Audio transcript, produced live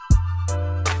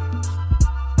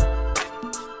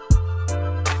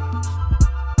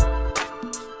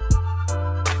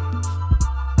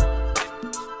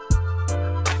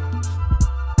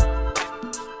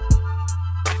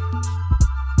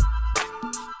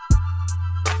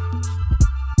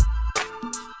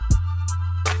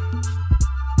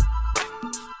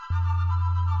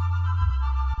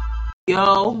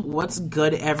Yo, what's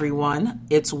good, everyone?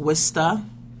 It's Wista.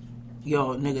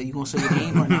 Yo, nigga, you gonna say your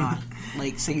name or not?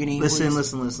 Like, say your name, Listen.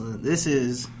 please. This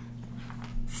is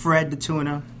Fred the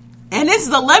Tuna. And it's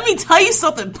the Let Me Tell You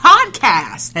Something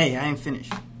podcast. Hey, I ain't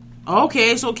finished.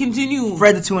 Okay, so continue.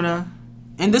 Fred the Tuna.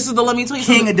 And this is the Let Me Tell You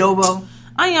King Something. Adobo.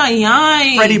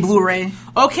 Ay. Freddy Blu-ray.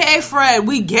 Okay, Fred,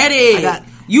 we get it.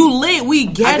 You lit, we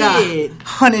get it.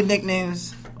 100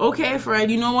 nicknames. Okay,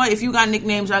 Fred, you know what? If you got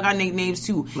nicknames, I got nicknames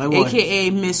too. Like what? AKA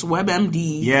Miss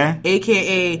WebMD. Yeah.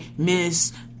 AKA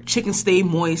Miss Chicken Stay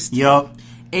Moist. Yup.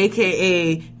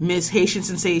 AKA Miss Haitian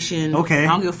Sensation. Okay. I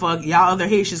don't give a fuck. Y'all other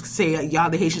Haitians can say y'all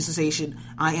the Haitian Sensation.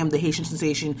 I am the Haitian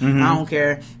Sensation. Mm-hmm. I don't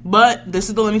care. But this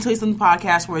is the Let Me Tell You Something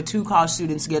podcast where two college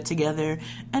students get together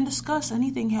and discuss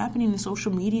anything happening in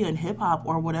social media and hip hop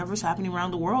or whatever's happening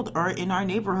around the world or in our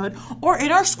neighborhood or in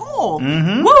our school.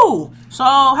 Mm-hmm. Woo! So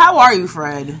how are you,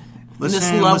 Fred? Listen,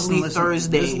 this lovely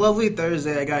Thursday. This lovely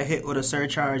Thursday, I got hit with a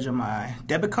surcharge on my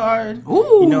debit card.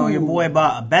 Ooh. You know, your boy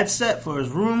bought a bed set for his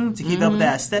room to keep up with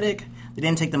that aesthetic. They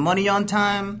didn't take the money on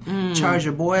time. Charged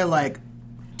your boy like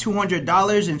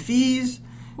 $200 in fees.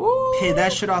 Ooh. Paid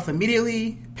that shit off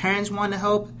immediately. Parents wanted to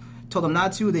help. Told them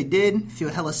not to. They did. Feel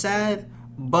hella sad.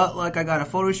 But like, I got a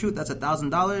photo shoot that's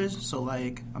 $1,000. So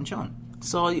like, I'm chilling.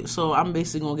 So I'm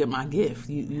basically gonna get my gift.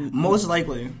 Most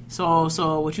likely.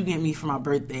 So what you get me for my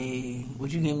birthday?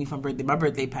 My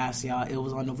birthday passed, y'all. It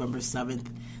was on November 7th,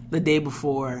 the day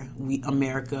before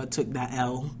America took that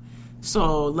L.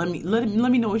 So let me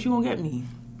know what you gonna get me.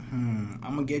 I'm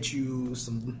gonna get you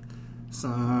some.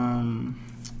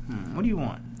 What do you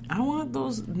want? I want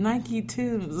those Nike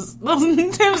Tims. Those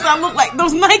Tims that look like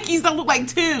those Nikes that look like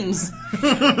Tims.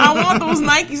 I want those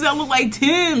Nikes that look like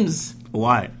Tims.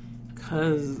 Why?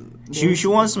 Cause She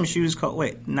wants some shoes called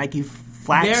Nike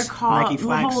Flax. They're called. Nike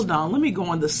Flax. Hold on, let me go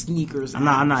on the sneakers. I'm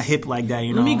not hip like that.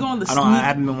 You know. Let me go on the. I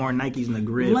haven't been wearing Nikes in the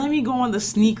grid. Let me go on the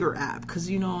sneaker app because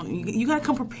you know you gotta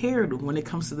come prepared when it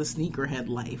comes to the sneakerhead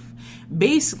life.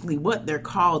 Basically, what they're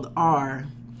called are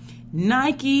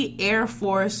Nike Air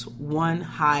Force One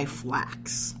High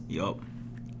Flax. Yup.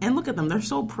 And look at them; they're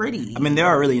so pretty. I mean, they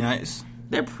are really nice.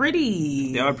 They're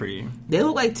pretty. They are pretty. They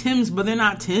look like Tims, but they're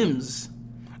not Tims.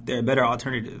 They're a better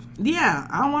alternative. Yeah,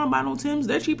 I don't want to buy no Tims.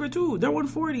 They're cheaper too. They're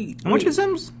 $140. How much is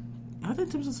Tims? I think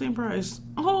Tims are the same price.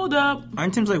 Hold up.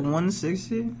 Aren't Tims like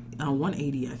 $160?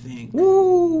 $180, I think.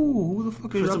 Ooh, who the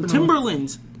fuck is For some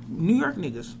Timberlands. New York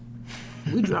niggas.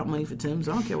 We drop money for Tims.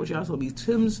 I don't care what y'all tell me.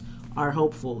 Tims are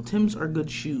helpful. Tims are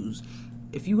good shoes.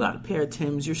 If you got a pair of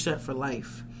Tims, you're set for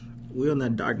life. We're on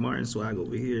that Doc Martin swag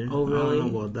over here. Oh, really? I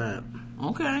don't know about that.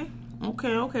 Okay.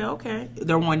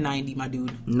 They're $190, my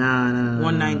dude. Nah.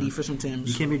 $190 for some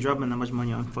Tims. You can't be dropping that much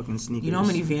money on fucking sneakers. You know how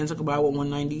many Vans I could buy with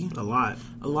 $190? A lot.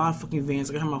 A lot of fucking Vans.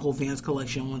 I can have my whole Vans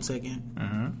collection in 1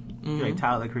 second. You're like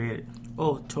Tyler, the Creator.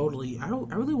 Oh, totally. I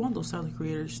really want those Tyler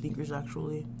Creator sneakers,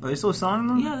 actually. Are they still selling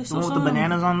them? Yeah, they still the one selling with the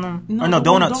bananas on them? No, Or no,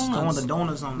 donuts. donuts. I want the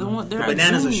donuts on them. They're the at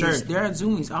bananas are Zoomies. sure. They're at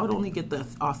Zoomies. I would only get the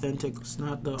authentic,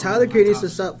 not the... Tyler Creator needs to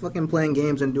top. stop fucking playing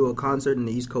games and do a concert in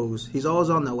the East Coast. He's always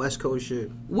on the West Coast shit.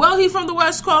 Well, he's from the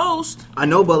West Coast. I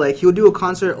know, but like he'll do a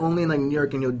concert only in like New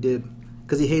York and he'll dip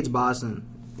because he hates Boston.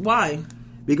 Why?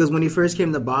 Because when he first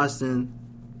came to Boston,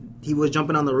 he was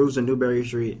jumping on the roofs of Newbury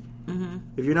Street. Mm-hmm.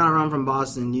 If you're not around from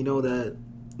Boston, you know that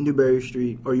Newbury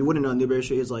Street, or you wouldn't know Newbury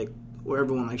Street is like where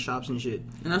everyone like shops and shit.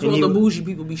 And that's where all the bougie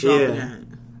people be shopping at.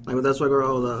 Like that's where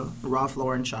all the Ralph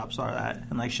Lauren shops are at,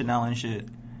 and like Chanel and shit.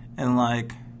 And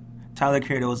like Tyler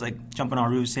Creator was like jumping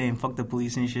on roofs saying "fuck the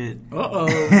police" and shit.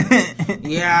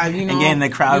 Yeah, you know, and getting the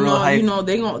crowd real hype. You know,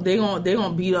 they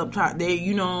gonna beat up.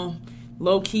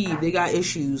 Low key, they got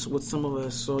issues with some of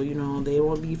us, so you know they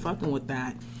won't be fucking with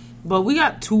that. But we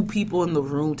got 2 people in the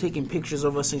room taking pictures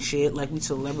of us and shit, like we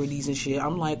celebrities and shit.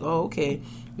 I'm like, oh, okay.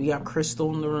 We got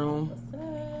Crystal in the room.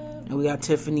 And we got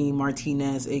Tiffany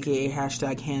Martinez, a.k.a.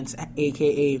 hashtag Hans,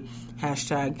 a.k.a.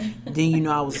 hashtag then you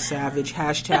know I was a savage,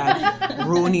 hashtag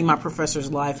ruining my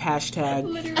professor's life, hashtag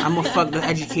I'm gonna fuck the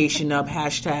education up,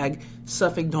 hashtag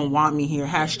Suffolk don't want me here,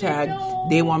 hashtag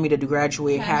they want me to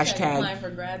graduate, hashtag apply for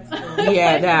grad school.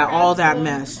 Yeah, all that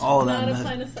mess. All that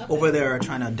mess. Over there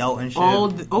trying to adult and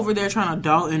shit. Over there trying to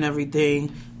adult and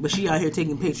everything, but she out here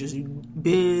taking pictures. You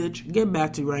bitch, get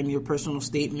back to writing your personal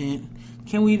statement.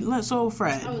 Can we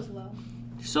Fred? I was low.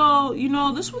 So, you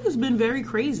know, this week has been very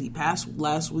crazy. Past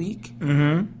last week,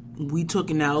 we took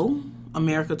an L.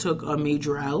 America took a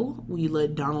major L. We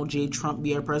let Donald J. Trump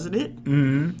be our president.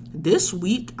 This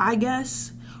week, I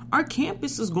guess, our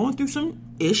campus is going through some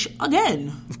ish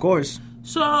again. Of course.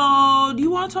 So, do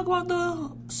you want to talk about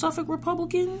the Suffolk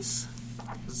Republicans?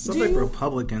 Suffolk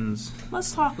Republicans.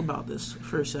 Let's talk about this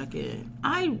for a second.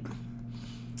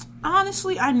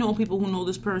 Honestly, I know people who know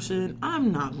this person.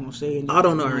 I'm not gonna say anything. I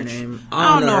don't know her name.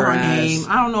 I don't know her name.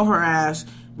 I don't know her ass.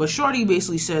 But Shorty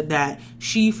basically said that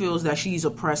she feels that she's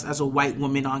oppressed as a white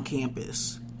woman on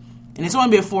campus. And it's only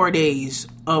been 4 days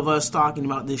of us talking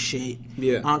about this shit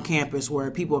on campus where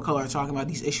people of color are talking about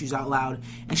these issues out loud.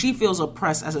 And she feels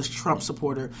oppressed as a Trump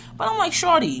supporter. But I'm like,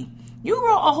 Shorty, you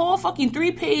wrote a whole fucking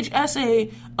 3-page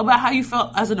essay about how you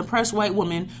felt as an oppressed white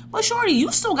woman. But Shorty,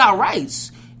 you still got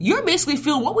rights. You're basically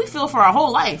feeling what we feel for our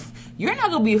whole life. You're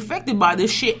not going to be affected by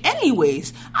this shit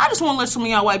anyways. I just want to let some of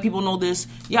y'all white people know this.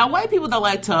 Y'all white people that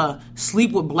like to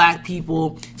sleep with black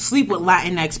people, sleep with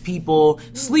Latinx people,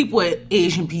 sleep with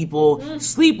Asian people,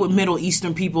 sleep with Middle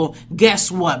Eastern people, guess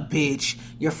what, bitch?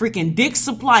 Your freaking dick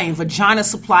supply and vagina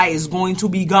supply is going to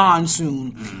be gone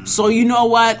soon. So you know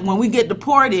what? When we get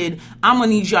deported, I'm going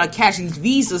to need y'all to catch these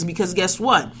visas because guess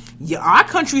what? Our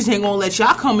countries ain't going to let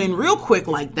y'all come in real quick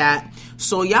like that.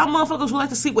 So y'all motherfuckers who like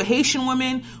to sleep with Haitian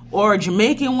women or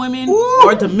Jamaican women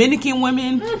or Dominican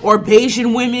women or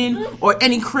Bayesian women or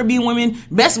any Caribbean women,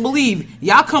 best believe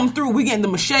y'all come through, we getting the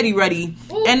machete ready.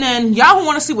 And then y'all who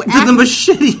want to sleep with the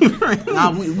machete ready.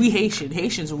 Nah, we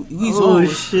Haitians, we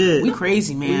shit. We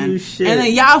crazy, man. Shit. And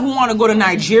then y'all who want to go to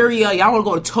Nigeria, y'all want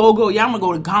to go to Togo, y'all want to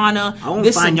go to Ghana,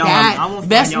 this and that,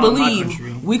 best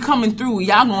believe we coming through.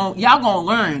 Y'all gonna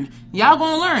learn. Y'all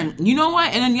gonna learn. You know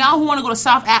what? And then y'all who want to go to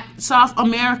South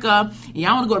America,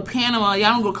 y'all want to go to Panama,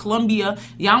 y'all want to go to Colombia,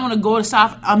 y'all want to go to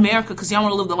South America because y'all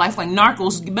want to live the life like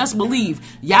narcos, best believe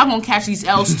y'all gonna catch these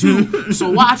L's too. So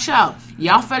watch out.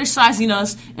 Y'all fetishizing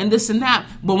us and this and that.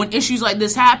 But when issues like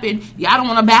this happen, y'all don't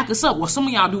want to back us up. Well, some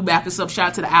of y'all do back us up. Shout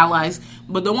out to the allies.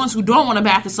 But the ones who don't want to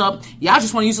back us up, y'all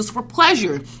just want to use us for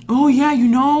pleasure. Oh, yeah, you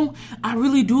know, I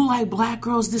really do like black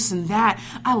girls, this and that.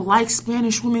 I like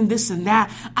Spanish women, this and that.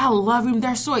 I love them.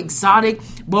 They're so exotic.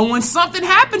 But when something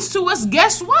happens to us,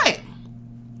 guess what?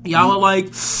 Y'all are like,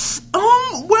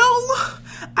 well,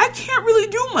 I can't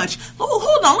really do much.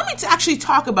 Hold on, let me actually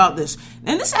talk about this.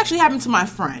 And this actually happened to my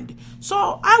friend.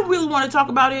 So I really want to talk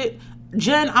about it.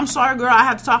 Jen, I'm sorry, girl, I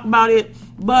have to talk about it.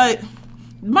 But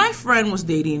my friend was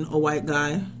dating a white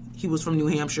guy. He was from New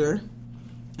Hampshire.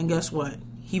 And guess what?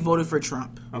 He voted for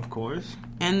Trump. Of course.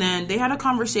 And then they had a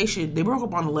conversation. They broke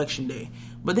up on election day.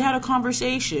 But they had a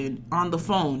conversation on the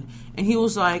phone. And he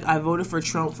was like, I voted for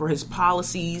Trump for his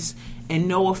policies. And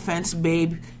no offense,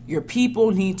 babe, your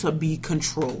people need to be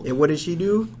controlled. And what did she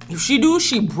do?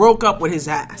 She broke up with his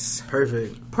ass.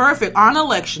 Perfect. On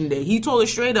election day. He told her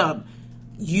straight up,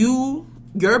 your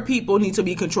people need to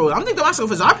be controlled. I'm thinking to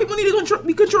myself, is our people need to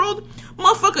be controlled?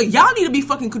 Motherfucker, y'all need to be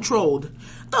fucking controlled.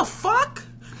 The fuck?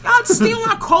 Y'all stealing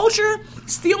our culture,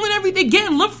 stealing everything,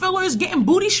 getting lip fillers, getting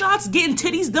booty shots, getting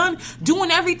titties done, doing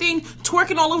everything,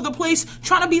 twerking all over the place,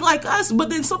 trying to be like us,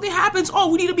 but then something happens, oh,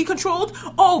 we need to be controlled?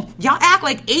 Oh, y'all act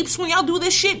like apes when y'all do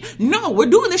this shit? No, we're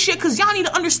doing this shit because y'all need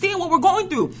to understand what we're going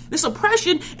through. This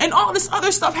oppression and all this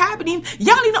other stuff happening,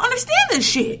 y'all need to understand this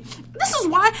shit. This is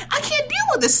why I can't deal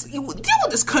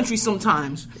with this country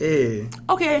sometimes. Yeah.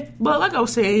 Okay, but like I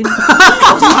was saying,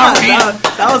 that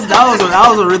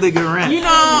was a really good rant. You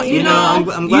know,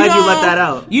 I'm glad you let that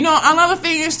out. You know, another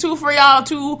thing is too for y'all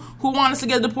too who want us to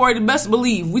get deported. Best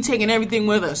believe we taking everything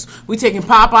with us. We taking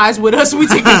Popeyes with us. We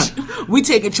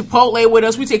taking Chipotle with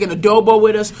us. We taking adobo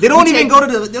with us. They don't even go to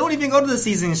the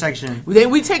seasoning section.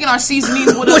 We taking our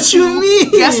seasonings with us. What you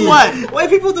mean? Guess what? White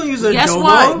people don't use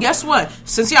adobo. Guess what?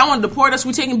 Since y'all want to deport us,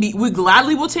 we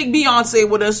gladly will take Beyonce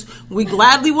with us. We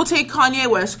gladly will take Kanye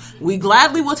West. We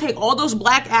gladly will take all those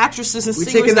black actresses and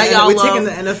singers that y'all love. We taking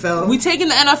the NFL. We taking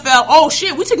the NFL. Oh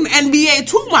shit, we taking the NBA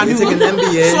too, my dude. We taking the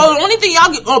NBA. So the only thing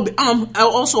y'all get,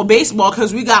 also baseball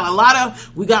because we got a lot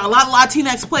of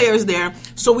Latinx players there.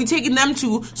 So we taking them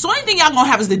too. So only thing y'all gonna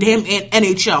have is the damn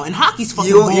NHL and hockey's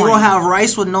fucking boring. You gonna have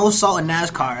rice with no salt and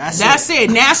NASCAR. That's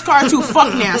it. NASCAR too.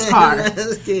 Fuck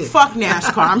NASCAR. Fuck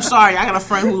NASCAR. I'm sorry. I got a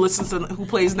friend who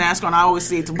plays NASCAR and I always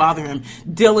say it to bother him.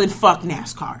 Dylan, fuck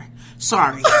NASCAR.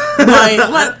 Sorry.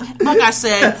 But like I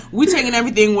said, we taking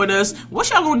everything with us. What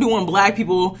y'all gonna do when black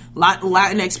people,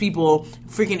 Latinx people,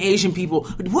 freaking Asian people?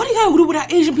 What do you gotta do with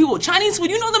that Asian people? Chinese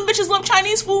food? You know them bitches love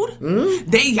Chinese food?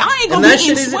 Mm-hmm. Y'all ain't gonna be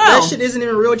eating swell. That shit isn't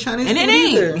even real Chinese food. And it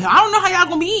ain't. Either. I don't know how y'all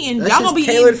gonna be eating. That y'all gonna be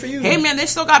tailored eating. For you. Hey man, they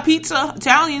still got pizza.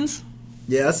 Italians.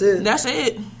 Yeah, that's it. That's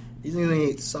it. You gonna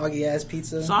eat soggy ass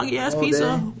pizza? Soggy ass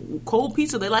pizza. Day. Cold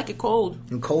pizza. They like it cold.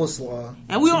 And coleslaw.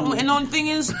 And we don't. And the only thing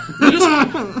is,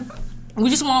 we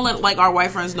just want to let like our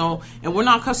white friends know, and we're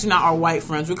not cussing out our white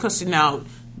friends. We're cussing out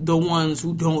the ones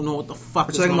who don't know what the fuck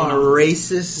is talking going about on.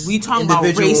 racist. We talking about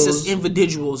racist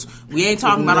individuals. We ain't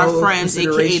talking about our friends,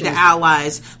 aka the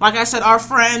allies. Like I said, our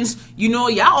friends,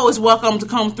 y'all always welcome to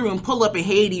come through and pull up in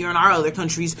Haiti or in our other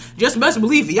countries. Just best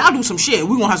believe it. Y'all do some shit,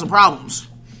 we gonna have some problems.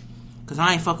 Cause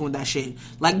I ain't fucking with that shit.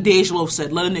 Like Dej Loaf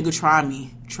said, let a nigga try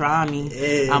me. Try me.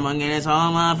 Hey. I'm gonna get this whole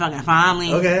motherfucking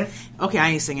family. Okay, I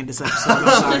ain't singing this episode.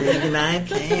 I'm sorry. I ain't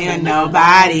playing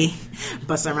nobody.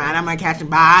 Bust around, I'm catching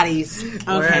bodies.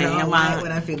 Okay,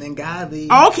 when I'm feeling godly.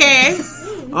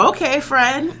 Okay,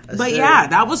 friend. But yeah,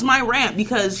 that was my rant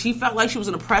because she felt like she was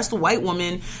an oppressed white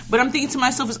woman. But I'm thinking to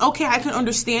myself, is okay, I can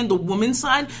understand the woman's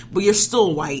side, but you're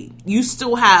still white. You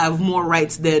still have more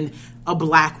rights than a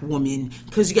black woman,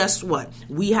 because guess what,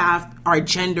 we have our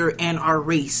gender and our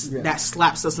race that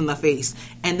slaps us in the face.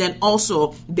 And then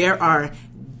also there are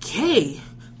gay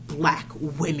black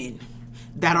women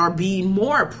that are being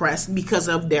more oppressed because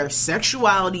of their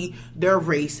sexuality, their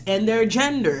race, and their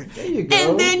gender. There you go.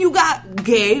 And then you got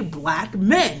gay black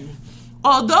men.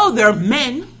 Although they're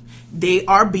men, they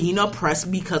are being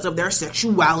oppressed because of their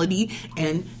sexuality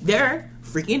and their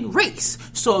freaking race.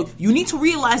 So you need to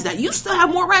realize that you still have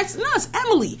more rights than us.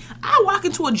 Emily, I walk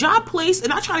into a job place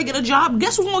and I try to get a job.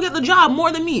 Guess who's gonna get the job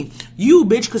more than me? You,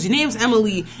 bitch, because your name's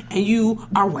Emily and you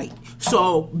are white.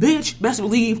 So, bitch, best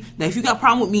believe that if you got a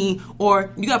problem with me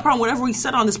or you got a problem with whatever we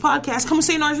said on this podcast, come and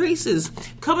say it in our faces.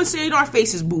 Come and say it in our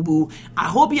faces, boo-boo. I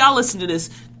hope y'all listen to this.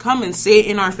 Come and say it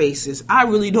in our faces. I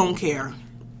really don't care.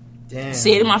 Damn.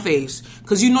 Say it in my face,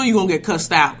 because you know you're going to get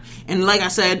cussed out. And like I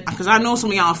said, because I know some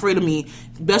of y'all afraid of me,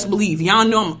 best believe, y'all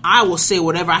know I will say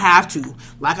whatever I have to.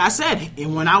 Like I said,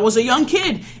 and when I was a young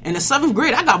kid, in the 7th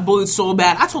grade, I got bullied so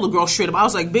bad, I told a girl straight up, I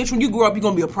was like, bitch, when you grow up, you're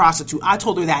going to be a prostitute. I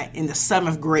told her that in the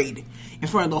 7th grade. In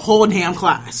front of the whole damn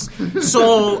class.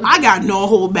 So I got no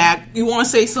hold back. You want to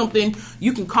say something,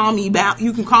 you can call me back.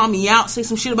 You can call me out, say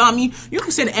some shit about me. You can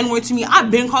say the N-word to me.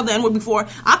 I've been called the N-word before.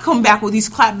 I come back with these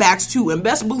clapbacks too. And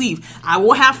best believe, I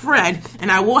will have Fred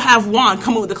and I will have Juan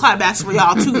come up with the clapbacks for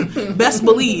y'all too. Best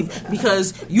believe,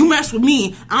 because you mess with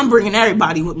me, I'm bringing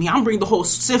everybody with me. I'm bringing the whole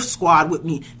SIF squad with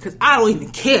me, because I don't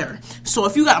even care. So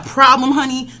if you got a problem,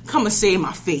 honey, come and say it in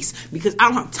my face, because I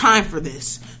don't have time for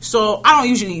this. So I don't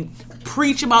usually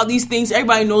preach about these things.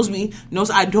 Everybody knows me,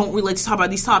 knows I don't really like to talk about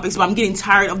these topics, but I'm getting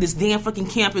tired of this damn fucking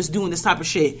campus doing this type of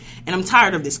shit. And I'm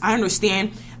tired of this. I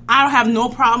understand. I don't have no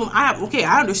problem. I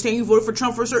understand you voted for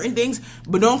Trump for certain things,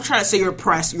 but don't try to say you're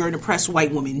oppressed. You're an oppressed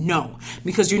white woman. No,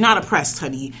 because you're not oppressed,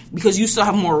 honey, because you still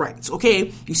have more rights,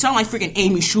 okay? You sound like freaking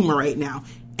Amy Schumer right now.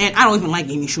 And I don't even like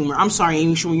Amy Schumer. I'm sorry,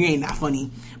 Amy Schumer, you ain't that funny.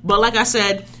 But like I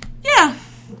said, yeah,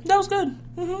 that was good.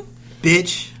 Mm-hmm.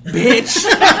 Bitch. Bitch.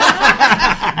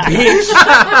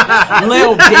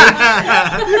 Little bitch.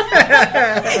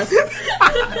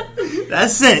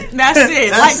 That's it. That's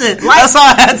it. That's all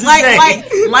I had to say.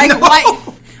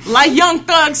 Like Young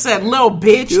Thug said, little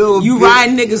bitch, little you bitch, ride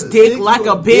niggas' dick like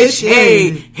a bitch.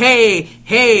 Hey.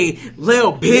 Hey,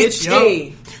 little bitch,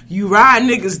 hey. You ride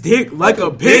niggas' dick like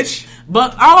a bitch.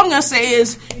 But all I'm gonna say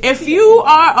is, if you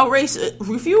are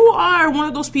if you are one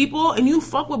of those people and you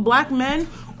fuck with black men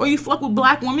or you fuck with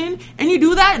black women and you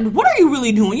do that, what are you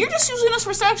really doing? You're just using us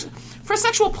for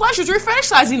sexual pleasures. You're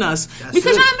fetishizing us.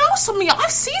 Because I know some of y'all,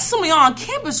 I've seen some of y'all on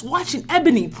campus watching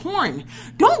ebony porn.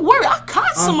 Don't worry, I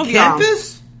caught some of y'all. On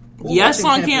campus? Yes,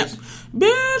 on campus.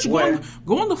 Bitch,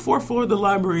 go on the 4th floor of the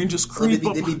library and just creep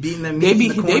up. They be beating them.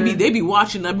 They be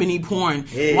watching ebony porn,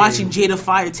 watching Jada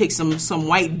Fire take some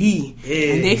white D,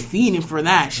 and they feeding for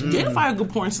that. Jada Fire a good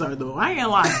porn star though. I ain't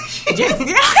gonna lie. She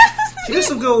did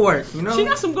some good work. You know, she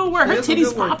got some good work. Her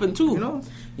titties popping too.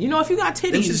 You know, if you got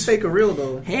titties, them shit's fake or real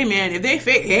though. Hey man, if they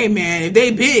fake, if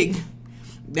they big.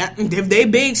 If they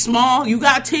big, small, you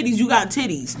got titties, you got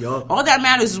titties. Yup. All that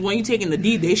matters is when you taking the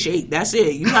D, they shake. That's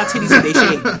it. You got titties and they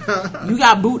shake. You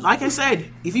got boot. Like I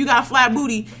said, if you got a flat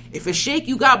booty, if it shake,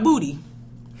 you got booty.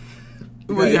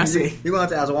 What you gotta say? You're going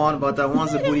to have to ask Juan about that.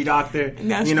 Juan's a booty doctor.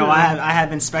 That's true. I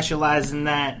haven't specialized in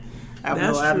that. I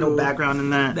have no background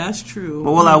in that. That's true.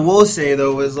 But what I will say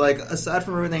though is, like, aside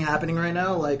from everything happening right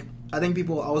now, like, I think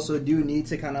people also do need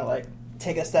to kind of like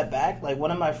take a step back. Like,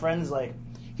 one of my friends, like,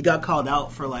 he got called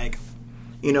out for, like,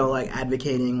 you know, like,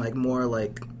 advocating, like, more,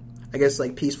 like, I guess,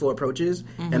 like, peaceful approaches.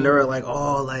 Mm-hmm. And they were like,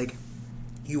 oh, like,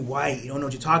 you white, you don't know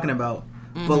what you're talking about.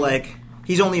 Mm-hmm. But, like,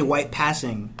 he's only white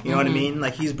passing, you know what I mean?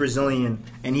 Like, he's Brazilian,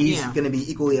 and he's going to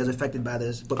be equally as affected by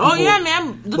this. But people,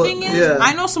 man. The thing is,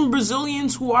 I know some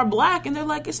Brazilians who are black, and they're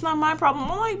like, it's not my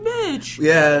problem. I'm like, bitch.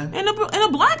 Yeah. In a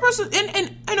black person,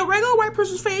 in a regular white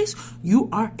person's face, you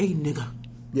are a nigga.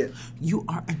 Yeah. You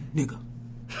are a nigga.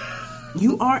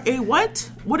 You are a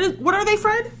what? What are they,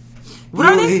 Fred? What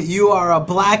are they? You are a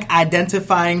black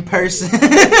identifying person.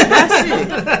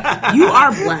 That's it. You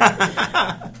are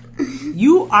black.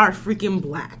 You are freaking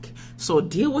black. So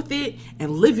deal with it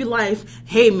and live your life.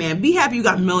 Hey, man, be happy you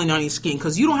got melanin on your skin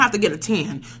because you don't have to get a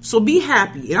tan. So be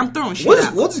happy. And I'm throwing shit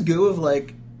out. What's good with,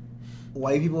 like,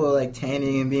 white people are, like,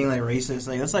 tanning and being, like, racist?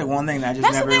 Like, that's, like, one thing that just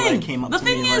That's never, the thing. like, came up the to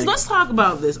me. thing is, like, let's talk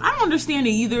about this. I don't understand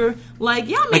it either. Like,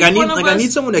 y'all make Like, fun of us. I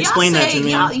need someone to explain that to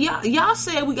me. Y'all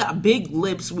say we got big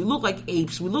lips. We look like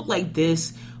apes. We look like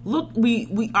this. Look,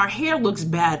 our hair looks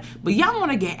bad, but y'all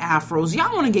want to get afros.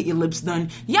 Y'all want to get your lips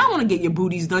done. Y'all want to get your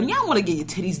booties done. Y'all want to get your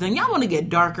titties done. Y'all want to get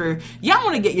darker. Y'all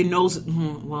want to get your nose.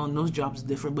 Well, nose jobs is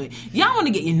different, but y'all want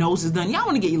to get your noses done. Y'all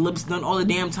want to get your lips done all the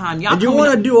damn time. Y'all. And you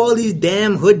want to do all these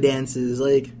damn hood dances,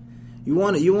 like you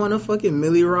want to fucking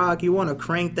Millie Rock. You want to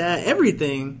crank that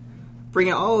everything. Bring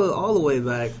it all the way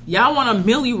back. Y'all want to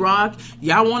Millie Rock.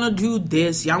 Y'all want to do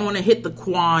this. Y'all want to hit the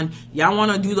Quan. Y'all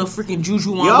want to do the freaking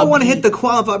Juju on Y'all want to beat. hit the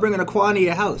Quan if I bring a Quan to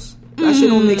your house. That shit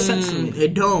don't make sense to me.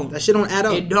 It don't. That shit don't add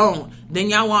up. It don't. Then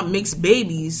y'all want mixed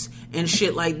babies and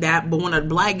shit like that. But when a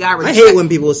black guy I hate when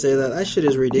people say that. That shit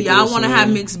is ridiculous. y'all want to have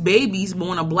mixed babies, but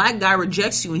when a black guy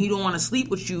rejects you and he don't want to sleep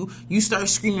with you, you start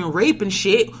screaming rape and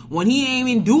shit when he ain't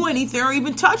even do anything or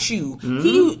even touch you.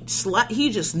 He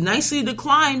just nicely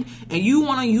declined, and you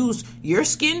want to use your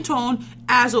skin tone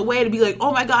as a way to be like,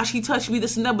 oh my gosh, he touched me,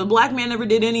 this and that. But black man never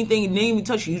did anything and didn't even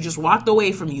touch you. You just walked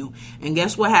away from you. And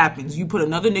guess what happens? You put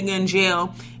another nigga in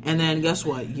jail, and then guess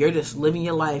what? You're just living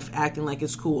your life acting like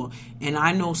it's cool. And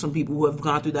I know some people who have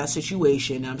gone through that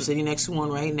situation. I'm sitting next to one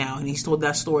right now, and he's told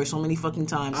that story so many fucking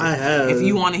times. I have. If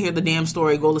you want to hear the damn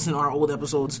story, go listen to our old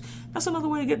episodes. That's another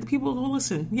way to get the people to go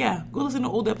listen. Yeah, go listen to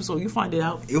old episode. You'll find it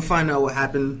out. You'll find out what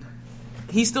happened.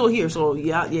 He's still here, so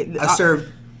yeah. I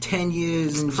served 10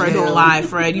 years in Fred, jail. don't lie,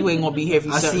 Fred. You ain't gonna be here if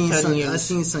you I serve seen 10 some. years. I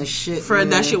seen some shit. Fred, man.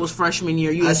 that shit was freshman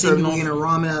year. You I ain't seen serving people no. eating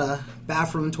ramen out of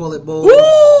bathroom toilet bowl.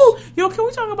 Ooh! Yo, can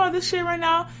we talk about this shit right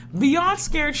now? Beyond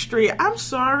Scared Straight. I'm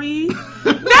sorry.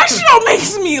 That shit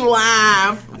makes me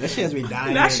laugh. That shit has me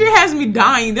dying. That shit has me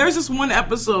dying. There's this one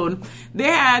episode. They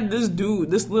had this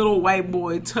dude, this little white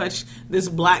boy, touch this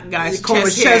black guy's He combed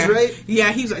chest his hair. chest, right?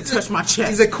 Yeah, he was like, touch my chest.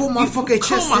 He's like, cool my fucking chest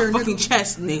Cool my hair, fucking nigga.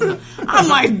 chest, nigga. I'm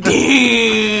like,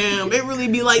 damn. It really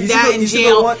be like You see that the- in you see the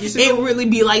jail. one- you see It the- really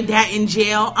be like that in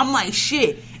jail. I'm like,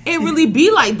 shit. It really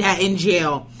be like that in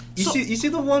jail. You So- see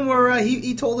the one where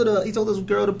he told this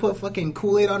girl to put fucking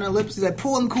Kool-Aid on her lips. He's like,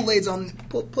 put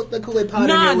the Kool-Aid powder in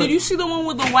your Nah, lip. did you see the one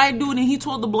with the white dude and he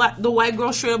told the white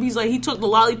girl straight up? He's like, he took the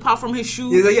lollipop from his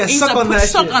shoe. He's like, yeah, and suck on that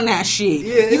suck shit. on that shit.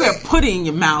 Yeah. You better put it in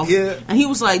your mouth. Yeah. And he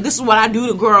was like, this is what I do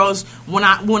to girls when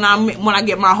I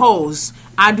get my hose.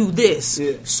 I do this.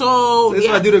 Yeah. So That's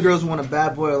yeah. what I do to girls who want a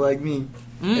bad boy like me.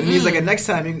 And he's like, next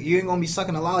time you ain't gonna be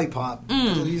sucking a lollipop.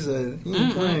 That's what he said. He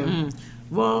ain't playing.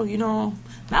 Well, you know,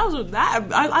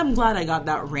 I'm glad I got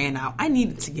that rant out. I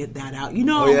needed to get that out. You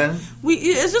know, Oh, yeah?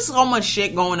 It's just so much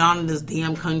shit going on in this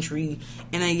damn country,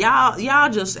 and then y'all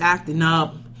just acting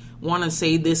up, want to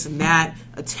say this and that,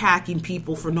 attacking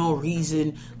people for no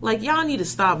reason. Like, y'all need to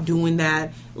stop doing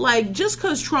that. Like, just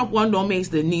because Trump won don't make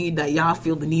the need that y'all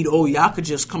feel the need. Oh, y'all could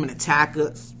just come and attack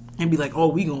us and be like, oh,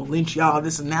 we gonna lynch y'all,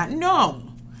 this and that. No.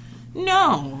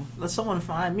 Let someone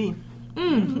find me.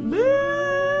 Bitch.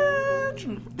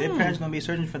 Their parents gonna be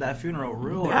searching for that funeral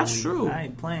real That's early. true. I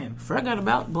ain't playing. Fred got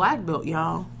about black belt,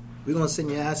 y'all. We gonna send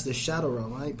your ass to Shadow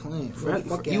Realm. I ain't playing. Fred,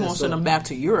 Fuck you your gonna ass send up. them back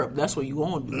to Europe. That's what you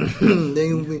gonna do.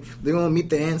 they gonna meet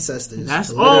their ancestors.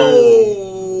 That's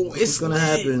Literally. it's gonna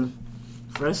happen.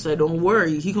 Fred said, "Don't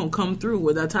worry, he gonna come through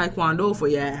with that taekwondo for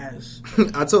your ass."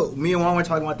 I told me and Juan were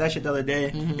talking about that shit the other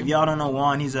day. If y'all don't know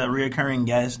Juan, he's a reoccurring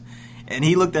guest, and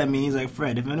he looked at me. He's like,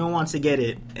 "Fred, if anyone wants to get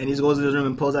it," and he goes to his room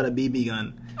and pulls out a BB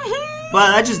gun.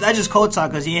 But that just code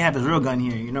talk because he ain't have his real gun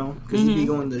here, you know, because he be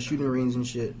going to the shooting range and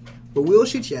shit. But we'll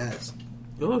shoot your ass.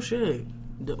 Oh shit!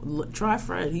 Try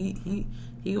Fred.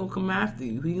 He gonna come after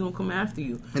you. He gonna come after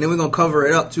you. And then we're gonna cover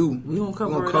it up too. We gonna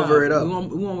cover, it up. We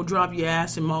gonna drop your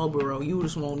ass in Marlboro. You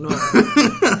just won't know.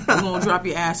 We gonna drop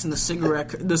your ass in the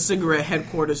cigarette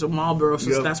headquarters of Marlboro,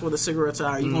 since Yep. that's where the cigarettes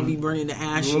are. You gonna be burning the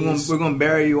ashes. We're gonna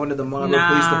bury you under the Marlboro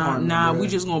Police Department. Nah, bro. we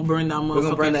just gonna burn that motherfucking We're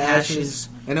gonna burn the ashes.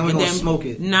 and then we're gonna smoke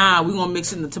it. Nah, we gonna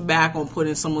mix it in the tobacco and put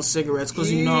in someone's cigarettes,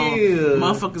 because you know Yeah.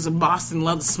 motherfuckers in Boston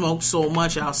love to smoke so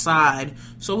much outside.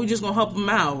 So we just gonna help them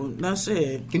out. That's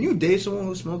it. Can you date someone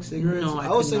who smokes cigarettes? No, I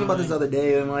was could thinking about not. this the other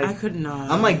day, and like I could not.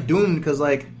 I'm like doomed because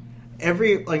like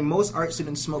most art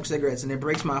students smoke cigarettes, and it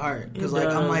breaks my heart because It like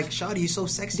I'm does. like, Shawty, you so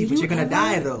sexy, Did but you you're gonna ever-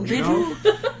 die though. Did you know?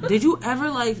 Did you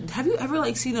ever have you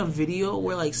ever seen a video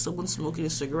where like someone's smoking a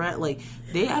cigarette? Like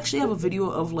they actually have a video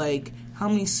of like how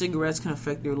many cigarettes can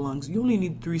affect your lungs. You only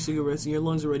need 3 cigarettes and your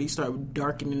lungs already start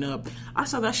darkening up. I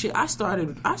saw that shit. I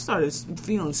started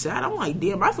feeling sad. I'm like,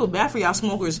 damn, I feel bad for y'all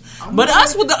smokers. But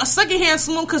us with the secondhand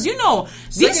smoke, because you know,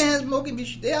 secondhand smoking,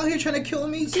 they out here trying to kill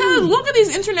me too. Cause look at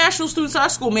these international students at our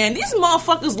school, man. These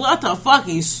motherfuckers love to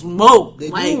fucking smoke. They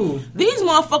like, do. These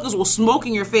motherfuckers will smoke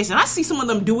in your face, and I see some of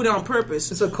them do it on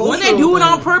purpose. It's a cultural when they do it thing.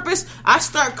 on purpose, I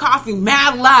start coughing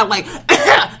mad loud, like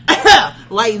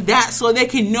like that, so they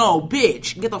can know,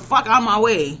 bitch, get the fuck out of my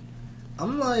way.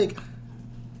 I'm like,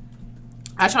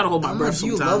 I try to hold my breath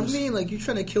you sometimes. love me? Like, you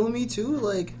trying to kill me too?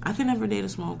 Like, I can never date a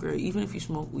smoker, even if you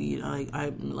smoke weed.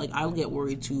 I'll get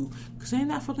worried too, cause ain't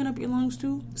that fucking up your lungs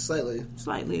too? slightly.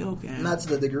 Slightly, okay. Not to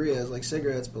the degree as like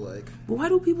cigarettes, but like. But why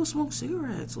do people smoke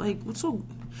cigarettes? Like, what's so?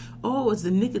 Oh, it's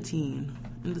the nicotine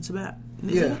in the tobacco.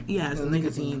 Yeah, yeah, it's the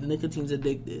nicotine. Nicotine's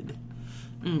addicted.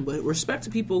 But respect to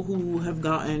people who have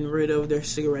gotten rid of their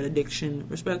cigarette addiction.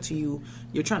 Respect to you.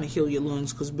 You're trying to heal your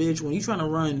lungs, cause bitch, when you trying to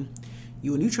run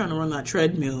that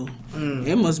treadmill,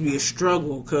 it must be a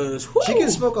struggle. Cause She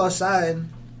can smoke outside.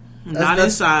 Not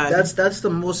inside. That's the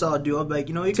most I'll do. I'm like,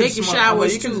 you know, you Take can your smoke,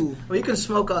 showers, you can, too. Well, you can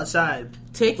smoke outside.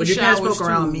 Take but your you can't showers, smoke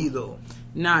around too. me though.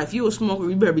 Nah, if you a smoker,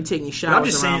 you better be taking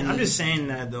showers around me. I'm just saying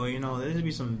that though. You know, there's gonna be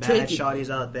some bad Take it.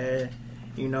 shawties out there.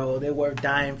 You know, they're worth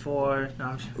dying for.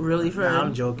 No, Really, Fred? Nah,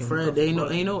 I'm joking. Fred, ain't no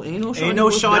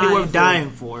shawty worth dying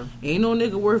for. Ain't no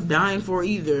nigga worth dying for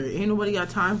either. Ain't nobody got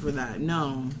time for that.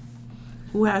 No.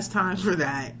 Who has time for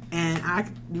that? And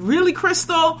really,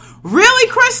 Crystal? Really,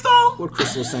 Crystal? What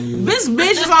Crystal send you? This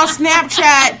bitch is on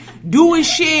Snapchat doing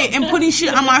shit and putting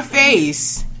shit on my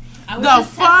face. I was The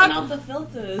just fuck? testing out the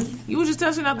filters. You were just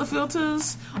testing out the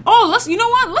filters? Oh, you know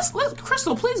what? Let's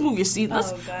Crystal, please move your seat.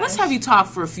 Let's gosh. have you talk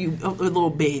for a little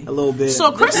bit. A little bit.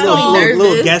 So Crystal,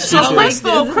 little guest so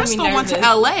feature. Crystal went to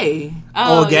LA.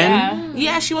 Oh, again?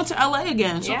 Yeah, she went to LA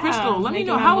again. So Yeah, Crystal, let me making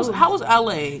know my how was moves.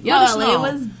 LA? Yo, Let us LA know.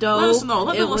 was dope. Let us know.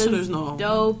 Let the It was listeners know.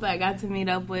 Dope. I got to meet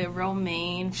up with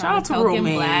Romaine from Shout out to Token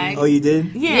Romaine. Black. Oh, you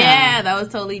did? Yeah. that was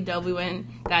totally dope. We went,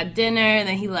 got dinner, and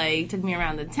then he like took me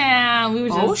around the town. We were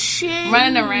just Oh shit.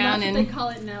 running around That's what they and call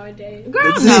it nowadays.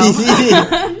 girl,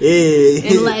 no.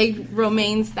 Yeah. in like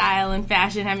Romaine style and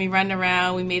fashion, had me running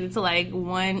around. We made it to like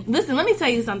one. Listen, let me tell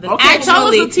you something. Okay, tell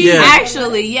us the tea. Yeah.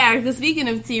 Actually, yeah. Because speaking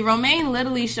of tea, Romaine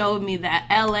literally showed me that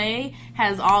LA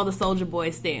has all the Soulja Boy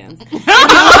stands.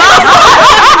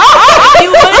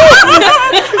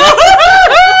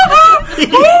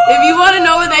 If you want to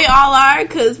know where they all are,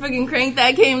 because freaking Crank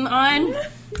That came on.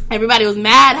 Everybody was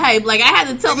mad hype. Like, I had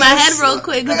to tilt my head real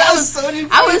quick because I was so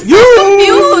confused.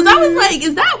 I was like,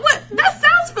 is that what? That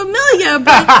sounds familiar,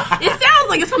 but it sounds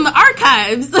like it's from the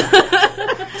archives.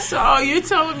 So you're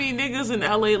telling me niggas in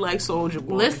LA like Soulja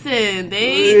Boy? Listen,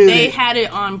 Really? they had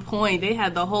it on point. They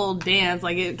had the whole dance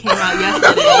like it came out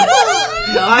yesterday.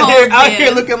 The Out whole here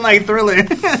dance. looking like Thriller.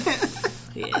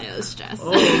 Yeah, it was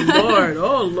stressful.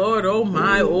 Oh Lord, oh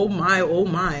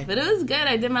my. But it was good.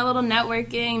 I did my little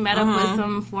networking, met up with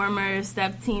some former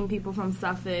step team people from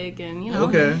Suffolk, and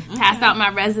Okay. passed out my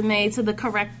resume to the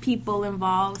correct people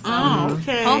involved. So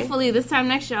Okay. hopefully this time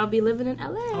next year I'll be living in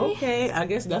LA. Okay, I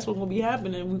guess that's what's gonna be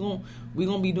happening. We're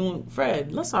gonna be doing.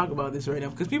 Fred, let's talk about this right now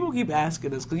because people keep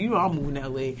asking us because I'm moving to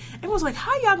LA. Everyone's like,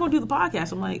 "How y'all gonna do the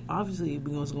podcast?" I'm like, "Obviously,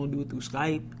 we're just gonna do it through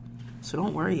Skype." So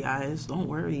don't worry, guys. Don't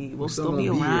worry. We'll still be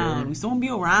around. here. We still gonna be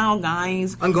around,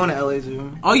 guys. I'm going to LA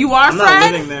too. Oh, you are, I'm Fred?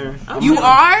 not living there. You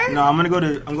are? No, I'm going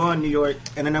to New York,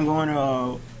 and then I'm going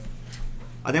to.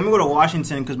 I think I'm gonna go to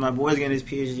Washington because my boy's getting his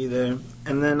PhD there,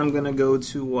 and then I'm gonna go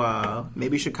to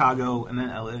maybe Chicago and then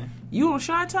LA. You on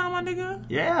Chi-Town, my nigga?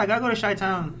 Yeah, I gotta go to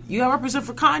Chi-Town. You gotta represent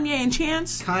for Kanye and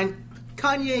Chance?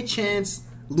 Kanye, Chance,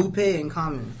 Lupe, and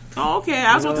Common. Oh, okay.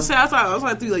 I was about to say, I was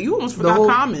like, you almost The forgot whole,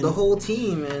 Common. the whole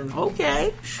team, man.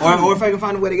 Okay. Or if I can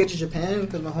find a way to get to Japan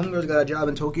because my homegirl's got a job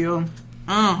in Tokyo.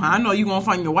 I know you gonna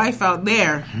find your wife out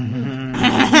there.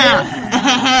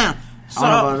 I don't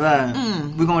know about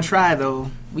that. We're gonna try though.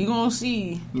 We gonna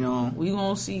see. You know. We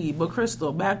gonna see. But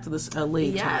Crystal, back to this LA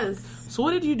talk. Yes. So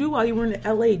what did you do while you were in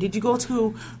LA? Did you go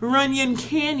to Runyon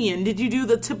Canyon? Did you do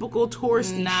the typical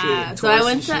touristy Nah. shit? So I Touristy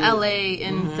went to shit. LA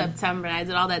in September, and I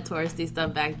did all that touristy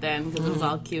stuff back then because it was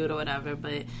all cute or whatever.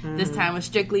 But this time was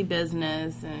strictly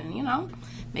business, and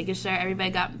making sure everybody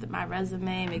got my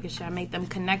resume, making sure I make them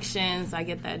connections, I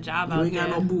get that job out You ain't there.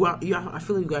 got no boo out. I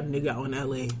feel like you got a nigga out in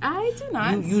L.A. I do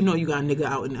not. You know you got a nigga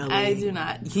out in L.A. I do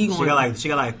not. He She got like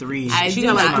three. She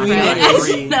got like three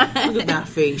niggas. Look at that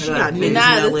face. She got niggas in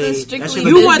L.A. This is strictly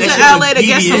You went to L.A. to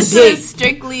get some This dick. is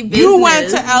strictly business. You went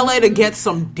to L.A. to get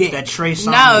some dick. That Trey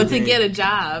Songz. No, to did. get a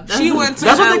job. She went to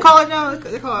That's what L- they call it now.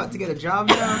 They call it to get a job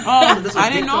now. Oh, That's what I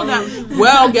didn't dick know call that.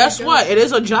 Well, guess what? It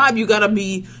is a job. You gotta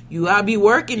be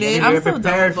working it. I'm You're so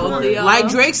prepared done with for both it. of y'all. Like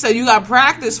Drake said, you got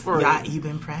practice for Yeah, it. you've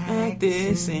been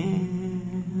practicing.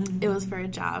 It was for a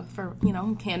job, for,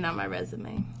 handing out my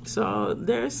resume. So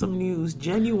there's some news.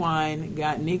 Genuine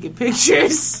got naked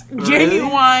pictures.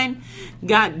 Genuine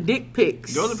got dick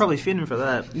pics. Girls are probably feeding for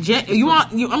that.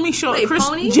 Let me show Wait, Chris.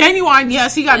 Pony? Genuine,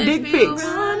 yes, he got dick If you pics.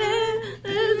 want it,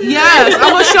 Yes,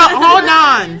 I'm gonna show. Hold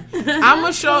on, I'm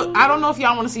gonna show. I don't know if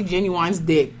y'all want to see Genuine's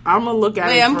dick. I'm gonna look at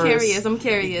it. Wait, I'm first.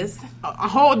 curious.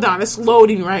 Hold on, it's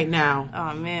loading right now.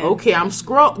 Oh, man. Okay, I'm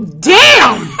scroll.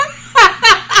 Damn.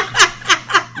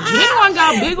 Genuine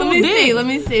got a big old dick. Let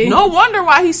me see. No wonder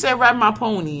why he said "ride my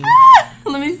pony."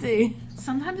 Let me see.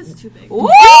 Sometimes it's too big. Woo!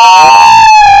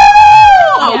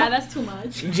 Yeah, that's too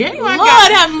much. Genuine Lord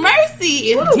got. have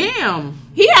mercy. Damn.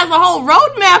 He has a whole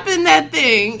roadmap in that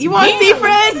thing. You want to see,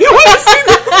 Fred? You want to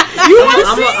see? You want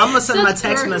to see? I'm gonna send my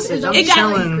text message. I'm It got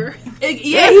chilling.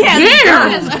 Yeah, he has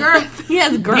Damn. girth. He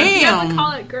has girth. You have Damn. to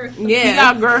call it girth. Yeah. He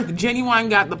got girth. Genuine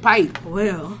got the pipe.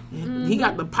 Well. He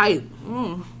got the pipe.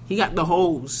 He got the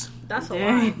hose. That's a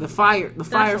Dang. lot. The fire. The That's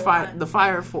a firefight. lot. The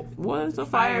fire. What is the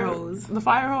fire hose. The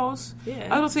fire hose. Yeah.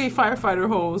 I was gonna say firefighter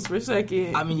hose for a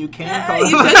second. I mean, you can Yeah, call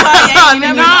you it. just like, you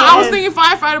never No, I was said. thinking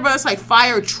firefighter, but it's like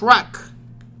fire truck.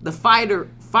 The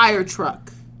fire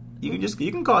truck. You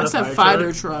can call I it a said fire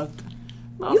fighter truck.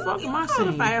 truck. No, fuck am I call it a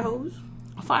saying? fire hose.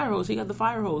 A fire hose. He got the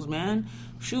fire hose, man.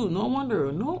 Shoot, no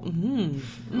wonder. No,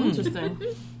 Interesting.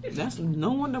 that's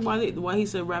no wonder why he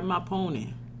said "ride my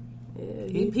pony."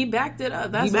 Yeah, he backed it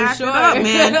up. That's He backed for sure. it up,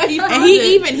 man. He And proved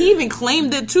he it. even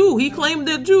claimed it too. He claimed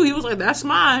it too. He was like, "That's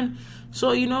mine."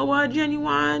 So you know what,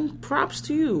 Genuine? Props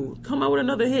to you. Come out with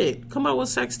another hit. Come out with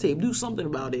sex tape. Do something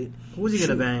about it. Who's he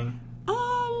gonna bang?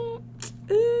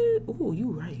 Oh, you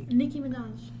right. Nicki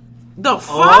Minaj. The fuck?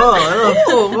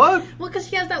 Oh, what? Well, because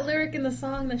she has that lyric in the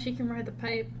song that she can ride the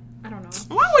pipe. I don't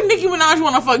know. Why would Nicki Minaj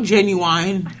want to fuck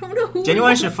Genuine? I don't know who.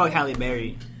 Genuine should fuck Halle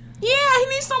Berry. Yeah, he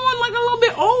needs someone like a little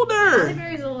bit older. Halle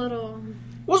Berry's a little.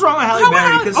 What's wrong with Halle How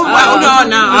Berry? about- 'Cause, oh, well,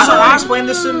 no. Did someone I- explain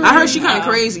this to me? I heard she kind of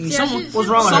crazy. Yeah, Someone, she's- What's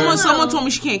wrong with her? someone told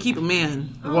me she can't keep a man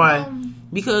Why?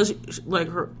 because like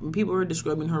her people were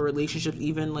describing her relationships.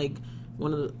 Even like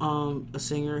one of the a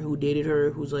singer who dated her,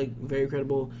 who's like very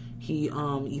credible. He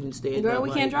even stated Girl, that, we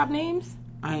like, can't drop names.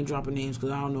 I ain't dropping names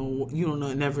because I don't know. You don't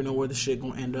know, never know where the shit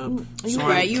gonna end up. You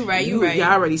right. You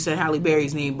already said Halle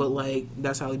Berry's name, but like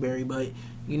that's Halle Berry. But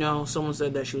someone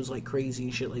said that she was like crazy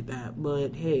and shit like that.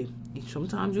 But hey,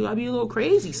 sometimes you gotta be a little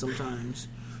crazy. Sometimes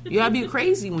you gotta be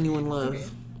crazy when you in love.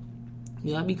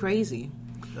 You gotta be crazy.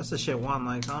 That's the shit one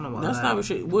like. I don't know about That's that. not what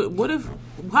shit. What if?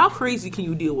 How crazy can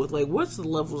you deal with? Like, what's the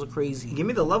levels of crazy? Give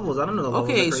me the levels. I don't know the levels.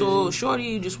 Okay, of so crazy.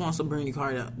 Shorty just wants to burn your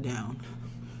car down.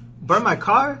 burn my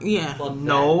car? Yeah.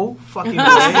 No fucking way.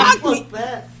 Fuck me.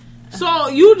 So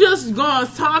you just gonna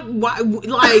talk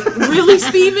like really,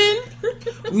 Steven?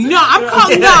 No, I'm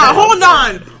calling. Nah,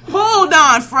 hold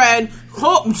on, Fred.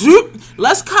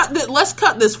 Let's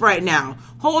cut this right now.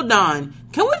 Hold on.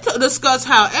 Can we discuss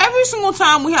how every single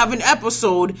time we have an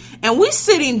episode and we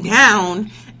sitting down,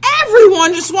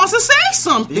 everyone just wants to say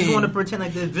something. They just want to pretend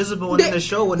like they're visible in the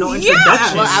show with no Yeah.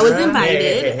 introduction. Well, I was right?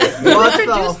 invited. What the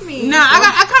Introduce me. Nah,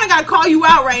 I kind of got to call you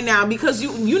out right now because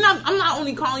you not. I'm not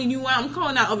only calling you out. I'm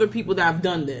calling out other people that have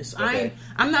done this. Okay.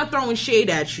 I'm not throwing shade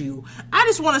at you. I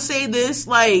just want to say this: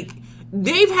 like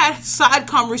they've had side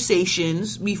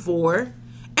conversations before,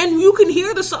 and you can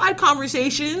hear the side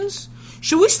conversations.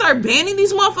 Should we start banning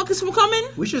these motherfuckers from coming?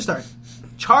 We should start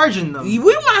charging them. We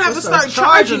might have to start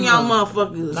charging y'all them.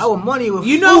 motherfuckers. Our money with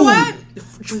You food. know what?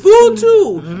 Food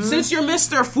too. Since you're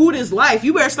Mr. Food is Life,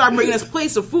 you better start bringing us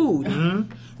plates of food.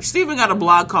 Steven got a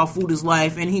blog called Food is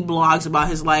Life, and he blogs about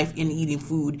his life in eating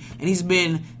food. And he's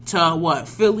been to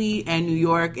Philly and New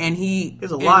York, and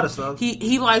There's a lot of stuff.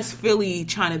 He likes Philly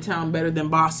Chinatown better than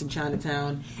Boston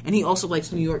Chinatown, and he also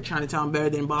likes New York Chinatown better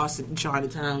than Boston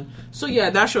Chinatown. So yeah,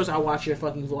 that shows I watch your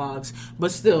fucking vlogs.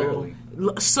 But still,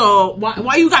 so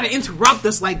why you gotta interrupt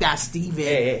us like that, Steven?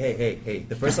 Hey!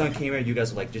 The first time I came here, you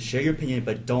guys were like, just share your opinion,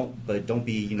 but don't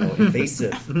be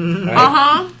invasive. Right?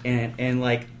 Uh-huh. And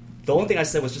like. The only thing I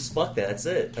said was just fuck that. That's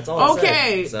it. That's all I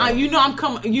Okay, said. So. I'm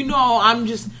coming. I'm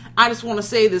just. I just want to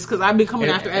say this because I've been coming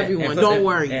after everyone. Don't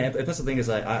worry. And that's the thing is,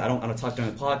 like, I don't talk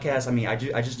during the podcast. I mean,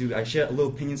 I share little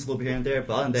opinions a little bit here and there,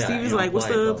 but other than that, Stevie's like, "What's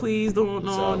up? Please don't.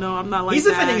 No, I'm not like he's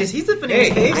that." defending his case.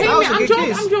 Hey, That was man, a good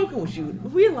case. I'm joking with you.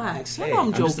 Relax. Y'all know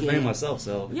I'm just defending joking. myself,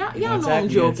 so Y'all know I'm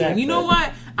joking. You know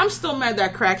what? I'm still mad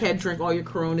that crackhead drank all your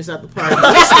Coronas at the party.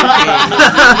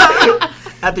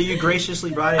 After you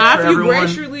graciously brought it for After you everyone.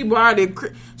 graciously brought it.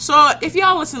 So, if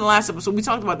y'all listen to the last episode, we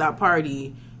talked about that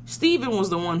party. Steven was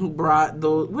the one who brought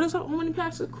those. How many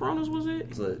packs of Coronas was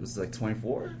it? it was like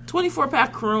 24.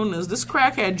 24-pack Coronas. This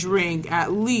crackhead drank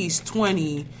at least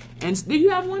 20. And did you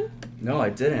have one? No, I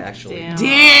didn't actually. Damn.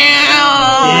 Damn.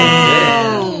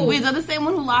 Wait, is that the same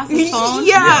one who lost his phone?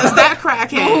 Yes, that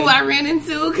crackhead. Who I ran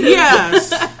into?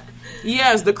 Yes.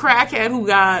 Yes, the crackhead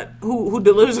who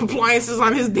delivers appliances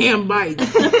on his damn bike.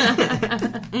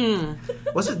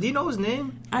 What's his? Do you know his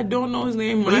name? I don't know his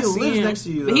name. Well, When he I see lives him. next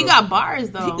to you. But he though. got bars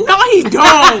though. No, he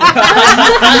don't.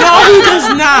 No, he does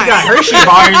not. He got Hershey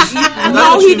bars.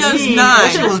 No, he does not.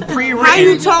 That shit was pre-written. How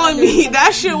you telling me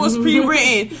that shit was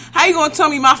pre-written? How you gonna tell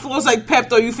me my flow's like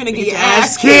Pepto? You finna get your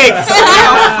ass kicked?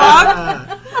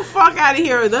 The fuck out of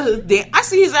here! I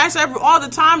see his ass all the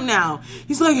time now.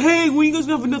 He's like, "Hey, when you guys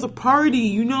gonna have another party?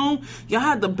 You know, y'all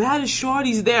had the baddest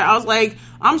shorties there." I was like,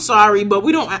 "I'm sorry, but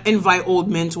we don't invite old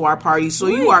men to our parties, so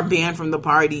you are banned from the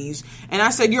parties." And I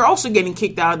said, "You're also getting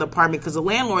kicked out of the apartment because the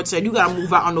landlord said you gotta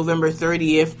move out on November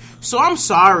 30th." So I'm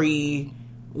sorry.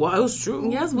 Well, it was true.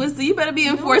 Yes, Wisty, you better be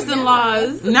enforcing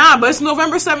laws. Nah, but it's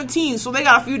November 17th, so they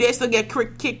got a few days to get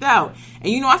kicked out.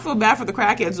 And you know, I feel bad for the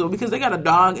crackheads, though, because they got a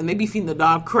dog, and they be feeding the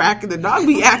dog crack, and the dog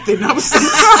be acting up.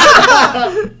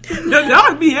 The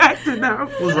dog be acting up.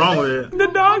 What's wrong with it? The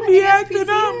dog be acting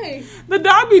up. The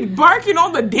dog be barking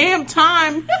all the damn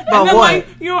time. About And then, what? like,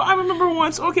 you know, I remember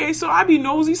once, okay, so I be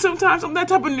nosy sometimes. I'm that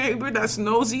type of neighbor that's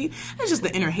nosy. That's just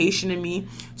the inner Haitian in me.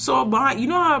 So, behind, you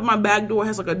know how my back door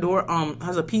has, like, a door,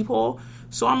 has a peephole?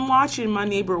 So I'm watching my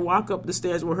neighbor walk up the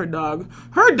stairs with her dog.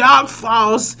 Her dog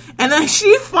falls, and then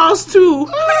she falls too.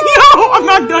 Yo, I'm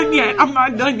not done yet.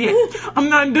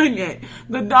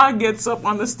 The dog gets up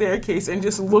on the staircase and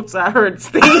just looks at her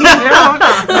staying down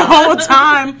the whole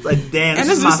time. Like, damn, And this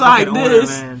it's is just my like fucking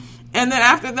this. owner, man. And then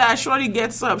after that, Shorty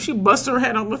gets up. She busts her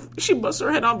head on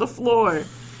the floor.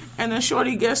 And then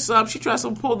Shorty gets up. She tries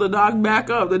to pull the dog back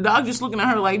up. The dog just looking at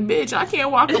her like, "Bitch, I can't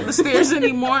walk up the stairs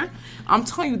anymore." I'm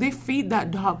telling you, they feed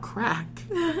that dog crack.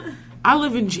 I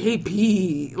live in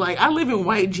JP. Like, I live in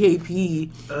white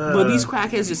JP. But these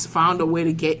crackheads just found a way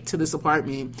to get to this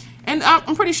apartment. And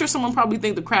I'm pretty sure someone probably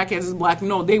think the crackheads is black.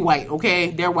 No, they white,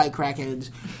 okay? They're white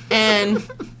crackheads. And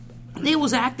they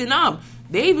was acting up.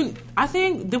 They even, I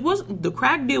think, the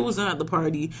crack deal was done at the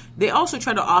party. They also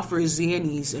tried to offer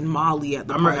Xannies and Molly at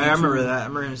the party. I remember too. that. I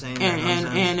remember him saying that.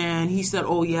 And he said,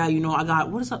 "Oh yeah, you know, I got,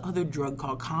 what is that other drug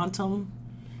called? Quantum?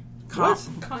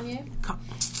 Kanye.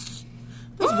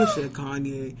 What's this shit,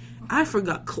 Kanye? I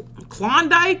forgot.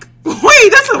 Klondike?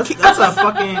 Wait, that's a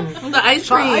fucking The ice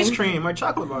cream. ice cream or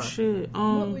chocolate bar. shit.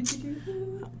 What would you do?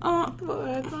 For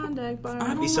a Klondike bar. I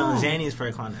don't Be selling know. Xannies for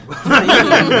a Klondike.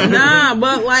 Nah,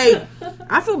 but like,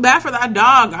 I feel bad for that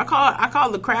dog. I call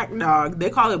it the crack dog. They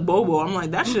call it Bobo. I'm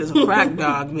like, that shit is a crack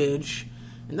dog, bitch.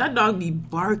 And that dog be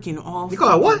barking all. You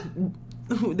call it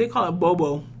what? They call it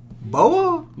Bobo.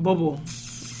 Boa? Bobo.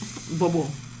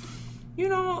 You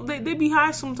know, they be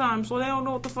high sometimes, so they don't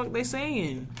know what the fuck they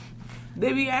saying.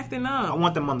 They be acting I up.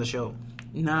 want them on the show.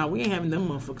 Nah, we ain't having them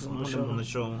motherfuckers I on the want them on the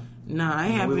show. show. Nah, I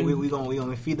ain't having. We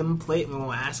gonna feed them a plate and we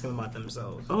gonna ask them about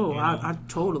themselves. Oh, you know? I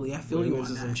totally. I feel We you want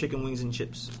on some that. chicken wings and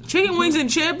chips. Chicken wings and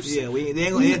chips. Yeah,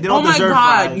 they don't Oh my deserve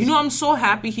god! fries. You know, I'm so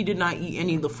happy he did not eat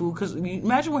any of the food because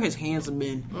imagine where his hands have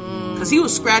been. Because he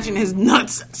was scratching his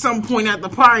nuts at some point at the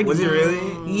party. Was he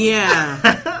really?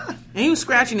 Yeah. And he was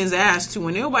scratching his ass too,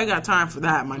 and nobody got time for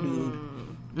that, my dude.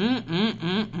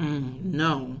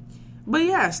 No. But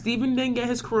yeah, Steven didn't get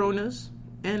his Coronas,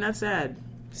 and that's sad.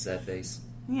 Sad face.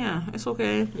 Yeah, it's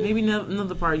okay. Maybe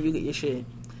another party you get your shit.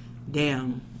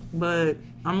 Damn. But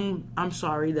I'm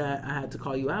sorry that I had to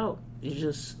call you out.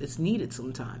 It's needed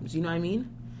sometimes. You know what I mean?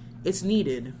 It's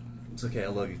needed. It's okay. I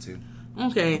love you too.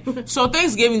 Okay. So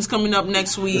Thanksgiving's coming up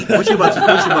next week. What you about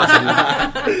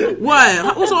to do?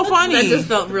 What? What's so funny? That just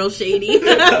felt real shady.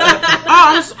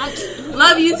 I'm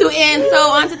Love you too, and so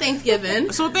on to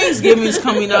Thanksgiving. So Thanksgiving's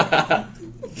coming up.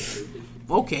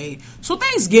 Okay. So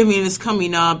Thanksgiving is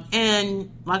coming up,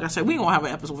 and like I said, we ain't gonna have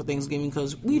an episode for Thanksgiving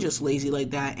because we just lazy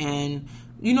like that, and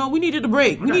you know, we needed a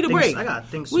break. We need a break. I got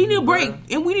things. We need a break,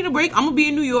 and we need a break. I'm gonna be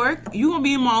in New York. You gonna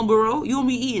be in Marlboro. You gonna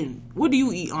be eating. What do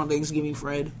you eat on Thanksgiving,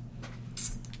 Fred?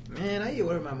 Man, I eat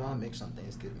whatever my mom makes on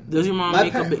Thanksgiving. Does your mom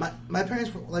make a big... My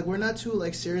parents, like, we're not too,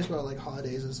 like, serious about, like,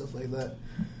 holidays and stuff like that.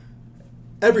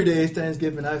 Every day is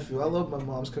Thanksgiving, I feel. I love my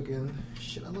mom's cooking.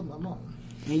 Shit, I love my mom.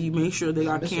 And you make sure they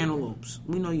got cantaloupes.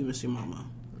 We know you miss your mama.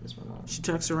 I miss my mom. She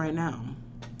texts her right now.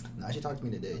 Nah, she talked to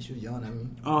me today. She was yelling at me.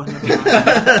 Oh, never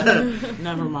mind.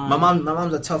 Never mind. My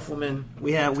mom's a tough woman.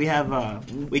 We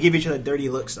give each other dirty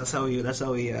looks. That's how we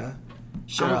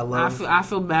share our love. I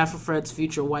feel bad for Fred's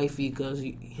future wifey because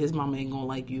his mama ain't gonna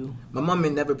like you. My mom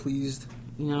ain't never pleased.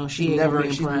 You know, she's never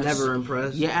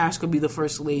impressed. Your ass could be the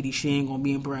first lady. She ain't gonna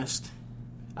be impressed.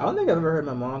 I don't think I've ever heard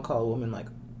my mom call a woman like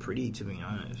pretty. To be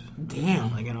honest,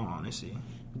 damn. Like in all honesty,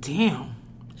 damn.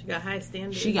 She got high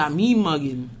standards. She got me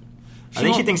mugging. I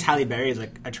think she thinks Halle Berry is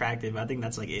like attractive. I think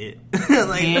that's like it.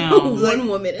 Like, damn. One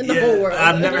woman in the whole world.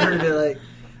 I've never heard of it. Like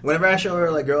whenever I show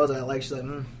her like girls I like, she's like,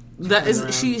 that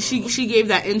is she gave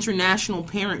that international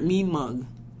parent me mug.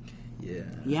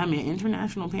 Yeah, man.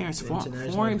 International parents,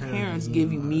 foreign parents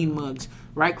give you mean mugs,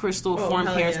 right, Crystal? Foreign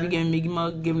parents be giving me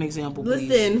mug. Give an example, please.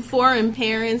 Listen, foreign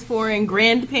parents, foreign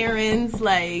grandparents,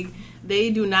 like they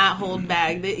do not hold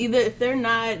back. They, either if they're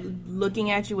not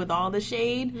looking at you with all the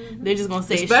shade, they're just gonna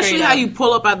say, especially straight how up, you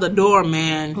pull up at the door,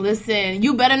 man. Listen,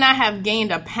 you better not have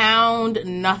gained a pound,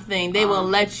 nothing. They will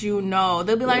let you know.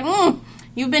 They'll be like,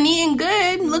 you've been eating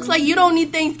good. Looks like you don't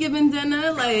need Thanksgiving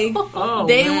dinner. Like,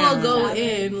 they will go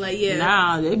in. Like, yeah.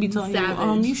 Nah, they be telling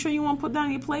you, you sure you want to put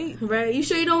down your plate? Right. You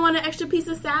sure you don't want an extra piece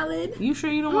of salad? You sure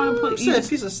you don't want to put... You said a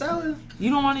piece of salad? You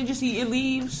don't want to just eat your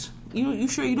leaves? You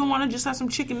sure you don't want to just have some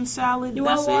chicken and salad? You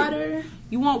want water?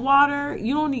 You want water?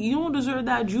 You don't deserve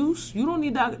that juice. You don't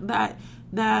need that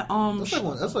That's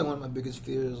like one of my biggest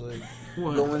fears. Like,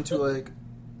 going to, like...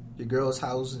 your girl's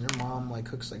house and your mom like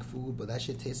cooks like food, but that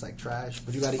shit tastes like trash.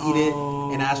 But you gotta eat it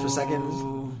and ask for seconds.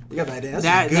 You got that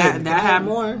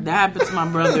happened to my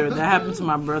brother. That happened to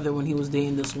my brother when he was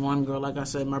dating this one girl. Like I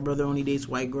said, my brother only dates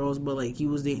white girls, but like he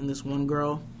was dating this one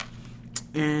girl,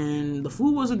 and the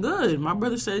food wasn't good. My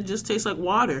brother said it just tastes like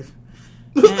water,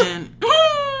 and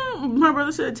my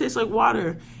brother said it tastes like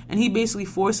water, and he basically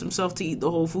forced himself to eat the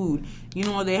whole food. You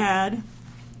know what they had?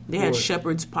 They had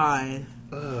shepherd's pie.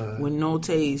 With no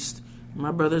taste.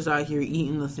 My brother's out here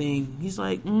eating the thing. He's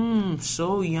like,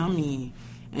 so yummy.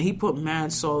 And he put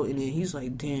mad salt in it. He's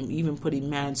like, damn, even putting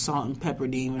mad salt and pepper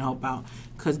didn't even help out.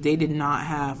 Because they did not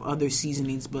have other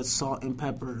seasonings but salt and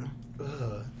pepper.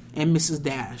 And Mrs.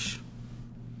 Dash.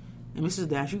 And Mrs.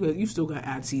 Dash, you still got to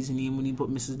add seasoning when you put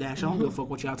Mrs. Dash. I don't give a fuck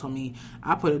what y'all tell me.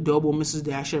 I put adobo, Mrs.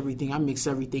 Dash, everything. I mix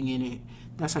everything in it.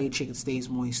 That's how your chicken stays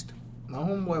moist. My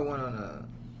homeboy went on a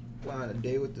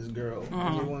date with this girl.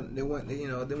 And they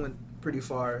went pretty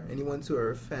far, and he went to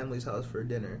her family's house for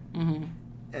dinner.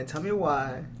 And tell me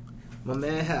why my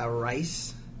man had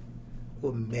rice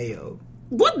with mayo.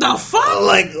 What the fuck?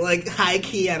 Like high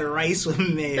key had rice with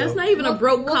mayo. That's not even a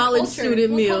broke college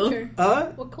student meal.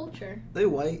 What culture? They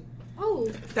white. Oh,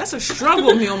 that's a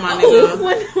struggle meal, my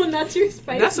nigga. When that's your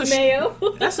spicy mayo.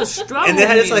 That's a struggle. And they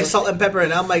had this like salt and pepper,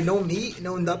 and I'm like, no meat,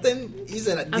 no nothing. He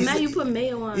said, I'm mad you put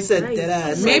mayo on. He said, dead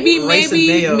ass. Maybe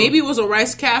it was a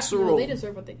rice casserole. No, they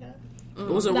deserve what they got. It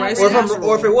was a rice casserole.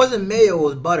 Or if it wasn't mayo, it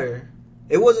was butter.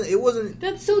 It wasn't.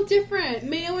 That's so different.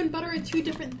 Mayo and butter are two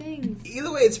different things.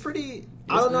 Either way, it's pretty.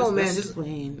 I don't know, man. That's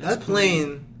plain. That's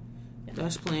plain.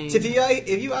 That's plain. So if you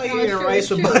out here eating rice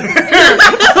with butter, it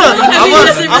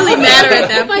doesn't really matter at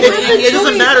that point. It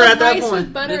doesn't matter at that point.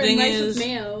 With butter and rice with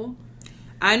mayo.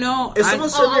 I know. If someone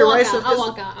served me rice,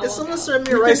 if someone served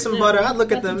me rice and butter, I'd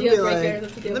look at them and be like,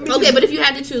 okay, but if you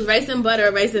had to choose rice and butter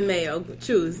or rice and mayo,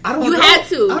 choose. I don't know. You had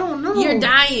to. I don't know. You're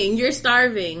dying. You're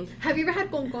starving. Have you ever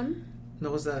had concon?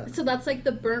 No, what's that? So that's like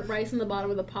the burnt rice in the bottom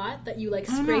of the pot that you like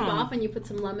scrape off and you put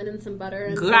some lemon and some butter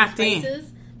and some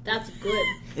spices. That's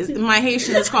good. My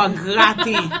Haitian is called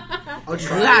gratin.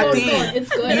 Gratin. It's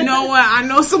good. You know what? I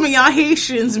know some of y'all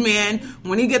Haitians, man.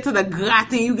 When you get to the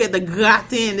gratin, you get the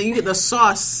gratin, then you get the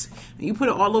sauce. And you put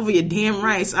it all over your damn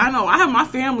rice. I know. I have my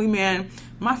family, man.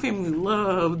 My family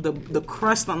love the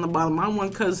crust on the bottom. My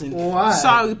one cousin. Why?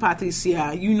 Sorry,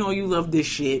 Patricia. You know you love this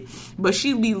shit. But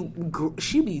she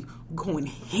be going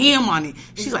ham on it.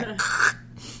 She's like...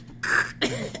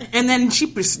 and then she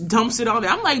just dumps it all there.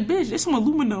 I'm like, bitch, there's some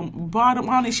aluminum bottom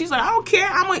on it. She's like, I don't care,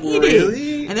 I'm gonna eat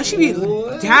it. And then she be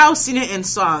dousing it in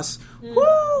sauce.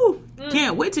 Woo!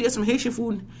 Can't wait to get some Haitian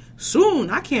food soon.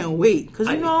 I can't wait because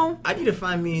I need to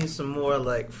find me some more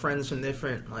like friends from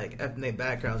different like ethnic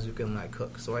backgrounds who can like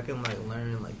cook, so I can like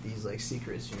learn like these like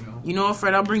secrets. You know what,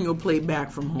 Fred? I'll bring you a plate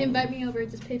back from home. Invite me over.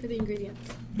 Just pay for the ingredients.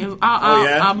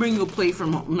 I'll bring you a plate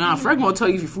from home. Nah, Fred gonna tell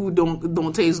you if your food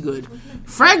don't taste good.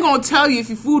 Fred gonna tell you if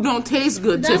your food don't taste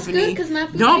good. That's Tiffany. good, 'cause my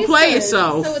food Don't tastes play good,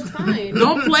 yourself. so it's fine.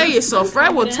 Don't play yourself.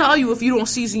 Fred will tell you if you don't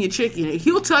season your chicken.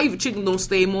 He'll tell you if your chicken don't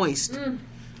stay moist.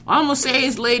 All I'm gonna say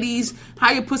is, ladies,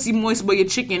 how your pussy moist but your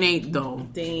chicken ain't though.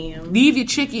 Damn. Leave your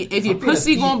chicken. If your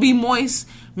pussy gonna be moist,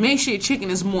 make sure your chicken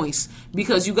is moist,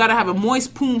 because you gotta have a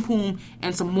moist poom poom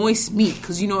and some moist meat,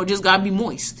 because it just gotta be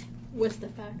moist. What's the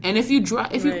fact? And if you dry,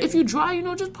 if you dry,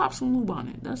 just pop some lube on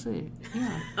it. That's it.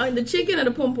 Yeah. The chicken or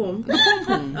the pom pom? The pom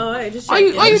pom. Oh, I just. Are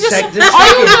you just?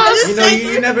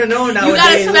 You never know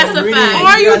nowadays. You gotta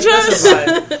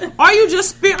specify. Are you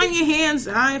just spit on your hands?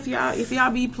 If y'all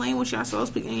be playing with yourselves,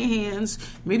 spit on your hands.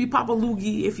 Maybe pop a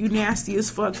loogie if you nasty as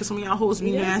fuck, because some of y'all hoes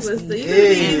be nasty.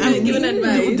 I'm giving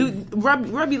advice.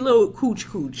 Rub your little cooch.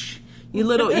 Your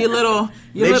little.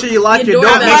 Make sure you lock your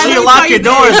door. Make sure you lock your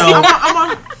door though.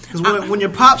 Because when your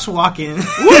pops walk in,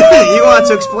 you want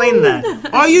to explain that.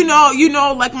 Or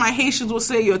like my Haitians will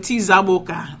say, your tea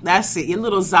zaboka. That's it, your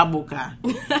little zaboka.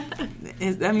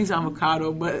 That means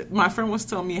avocado. But my friend was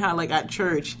telling me how, like, at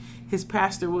church, his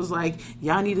pastor was like,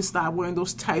 y'all need to stop wearing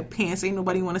those tight pants. Ain't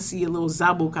nobody want to see a little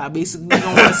zaboka. Basically, we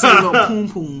don't want to see a little poom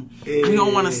poom. We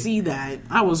don't want to see that.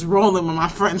 I was rolling when my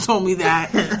friend told me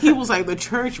that. He was like, the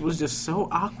church was just so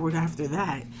awkward after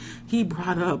that. He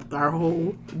brought up our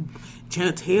whole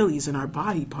genitalias and our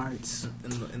body parts.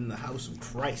 In the house of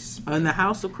Christ. In the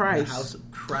house of Christ. In the house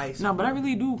of Christ. No, but I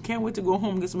really do. Can't wait to go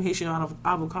home and get some Haitian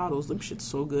avocados. Them shit's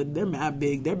so good. They're mad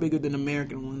big. They're bigger than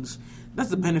American ones. That's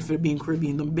the benefit of being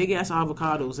Caribbean. Them big ass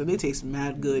avocados, and they taste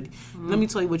mad good. Let me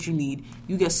tell you what you need.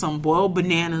 You get some boiled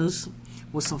bananas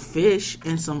with some fish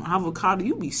and some avocado.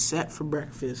 You be set for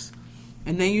breakfast.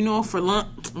 And then for lunch,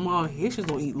 well, Haitians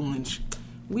don't eat lunch.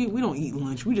 We don't eat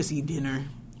lunch. We just eat dinner.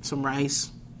 Some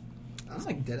rice. I was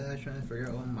like dead ass trying to figure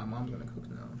out what my mom's gonna cook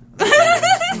now.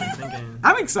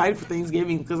 I'm excited for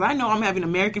Thanksgiving because I know I'm having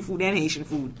American food and Haitian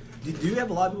food. Do you have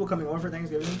a lot of people coming over for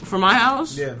Thanksgiving? For my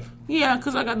house? Yeah. Yeah,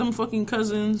 because I got them fucking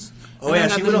cousins. Oh,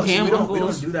 yeah, we don't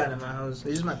do that in my house.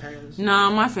 It's just my parents. Nah,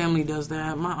 my family does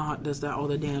that. My aunt does that all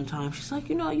the damn time. She's like,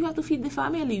 you have to feed the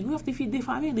family. You have to feed the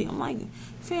family. I'm like,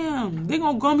 fam, they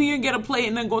gonna come here and get a plate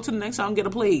and then go to the next house and get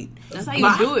a plate. That's how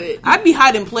you do it. I'd be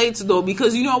hiding plates, though,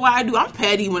 because you know what I do? I'm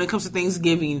petty when it comes to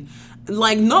Thanksgiving.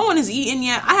 Like, no one is eating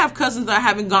yet. I have cousins that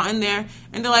haven't gotten there,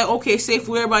 and they're like, okay, safe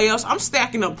with everybody else. I'm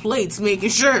stacking up plates, making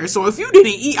sure. So if you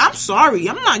didn't eat, I'm sorry.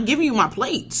 I'm not giving you my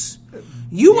plates.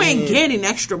 You ain't getting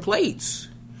extra plates.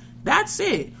 That's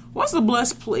it. What's the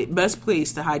best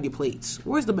place to hide your plates?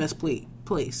 Where's the best place?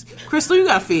 Crystal, you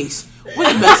got a face.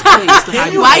 Where's the best place to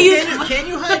hide your plates? Can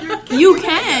you hide your plates? You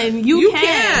can. You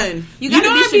can. You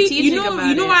gotta be strategic about it.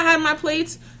 You know where I had my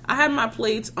plates? I had my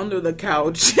plates under the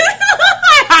couch. I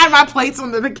had my plates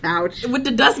under the couch. With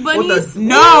the dust bunnies?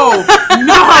 No.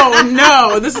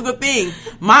 This is the thing.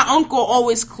 My uncle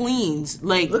always cleans.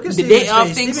 Like, the day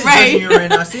of things, right?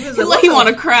 He want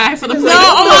to cry for the plate. No,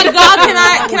 oh my God.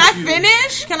 Can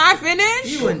I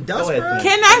finish? You and dust, bro.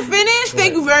 Can I finish?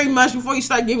 Thank you very much before you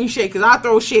start giving shade, because I'll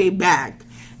throw shade back.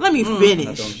 Let me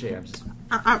finish.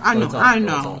 I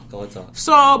know. Go talk.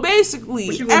 So basically,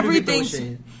 everything's.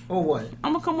 Or what?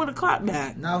 I'm gonna come with a clap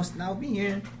back. Now be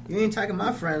here. You ain't attacking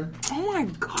my friend. Oh my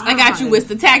God! I got you,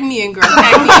 Wista. Tag me in, girl.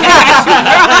 Tag me.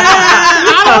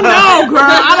 I don't know, girl.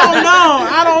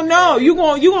 I don't know. You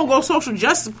gonna go social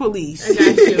justice police? I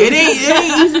got you. It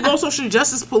ain't easy to go social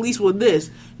justice police with this.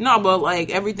 No, but like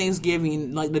every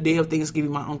Thanksgiving, like the day of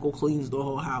Thanksgiving, my uncle cleans the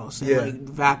whole house and like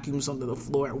vacuums under the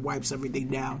floor and wipes everything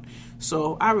down.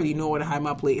 So I already know where to hide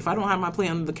my plate. If I don't have my plate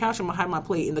under the couch, I'm gonna hide my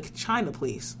plate in the China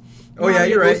place. Oh yeah,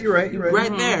 you're right.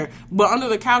 Right there. But under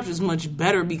the couch is much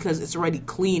better because it's already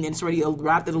clean and it's already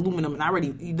wrapped in aluminum.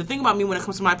 And the thing about me when it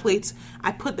comes to my plates,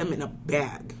 I put them in a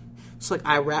bag. So like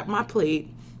I wrap my plate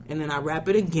and then I wrap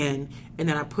it again and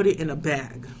then I put it in a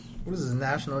bag. What is this,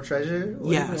 National Treasure?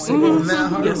 Yes.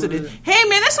 Yes, it is. Hey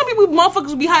man, there's some people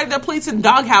motherfuckers be hiding their plates in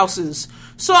dog houses.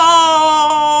 So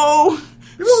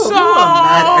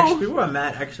people are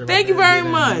mad extra. Thank you very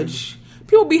much.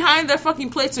 People behind their fucking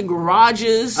plates in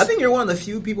garages. I think you're one of the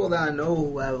few people that I know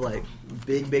who have like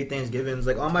big Thanksgivings.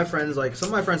 Like all my friends, like some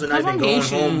of my friends are not even going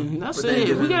home. That's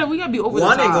it. We gotta be over the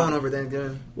top. One ain't going over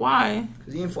Thanksgiving. Why?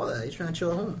 Because he ain't for that. He's trying to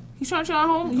chill at home. He's trying to chill at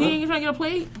home? He ain't trying to get a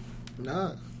plate?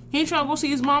 Nah. He ain't trying to go see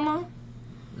his mama?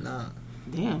 Nah.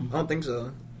 Damn. I don't think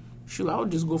so. Shoot, I would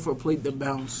just go for a plate that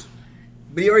bounce.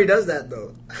 But he already does that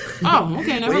though. Oh,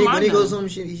 okay, never mind. When he goes home,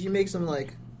 she makes him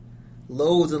like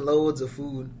loads and loads of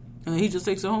food, and he just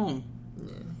takes it home.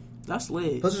 Yeah. That's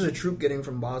lit. Plus, there's a troop getting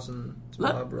from Boston to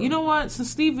Marlboro. You know what? Since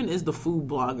Steven is the food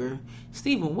blogger,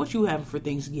 Steven, what you having for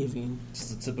Thanksgiving?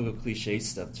 Just the typical cliche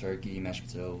stuff: turkey, mashed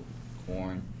potato,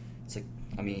 corn. It's like,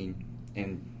 I mean,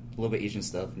 and a little bit Asian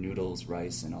stuff: noodles,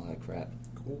 rice, and all that crap.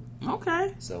 Cool.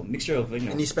 Okay. So mixture of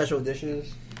Any special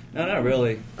dishes? No, not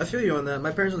really. I feel you on that.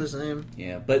 My parents are the same.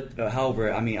 Yeah, but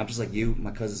however, I mean, I'm just like you.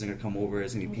 My cousins are gonna come over.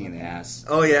 It's gonna be a pain in the ass.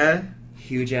 Oh yeah.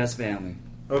 Huge ass family.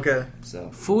 Okay. So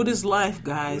food is life,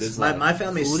 guys. Food is life. My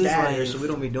family's food staggered, so we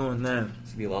don't be doing that.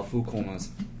 It's gonna be a lot of food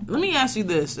comas. Let me ask you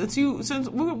this: let's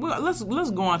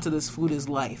go on to this food is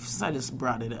life. Since I just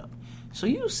brought it up, so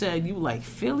you said you like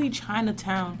Philly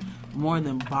Chinatown more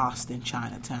than Boston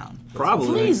Chinatown. Probably.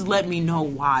 Please let me know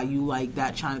why you like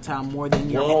that Chinatown more than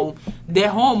your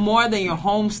more than your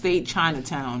home state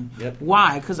Chinatown. Yep.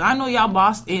 Why? Because I know y'all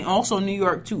Boston and also New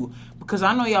York too. Because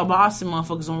I know y'all Boston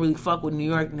motherfuckers don't really fuck with New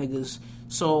York niggas.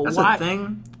 So that's why? A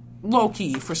thing. Low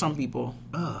key for some people.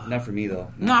 Not for me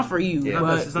though. Not for you. Yeah.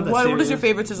 But what is your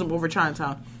favoritism over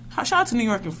Chinatown? Shout out to New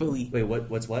York and Philly. Wait,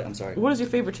 what's what? I'm sorry. What is your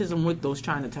favoritism with those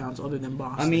Chinatowns other than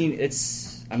Boston?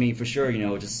 I mean, for sure,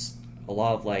 just a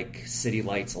lot of like city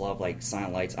lights, a lot of like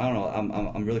silent lights. I don't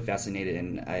know. I'm really fascinated,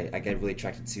 and I get really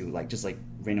attracted to like just like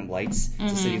random lights, to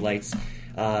city lights.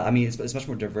 I mean, it's much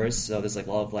more diverse. So there's like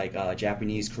a lot of like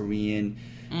Japanese, Korean,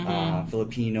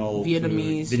 Filipino,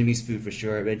 Vietnamese food for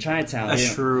sure. But in Chinatown,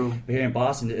 that's true. But here in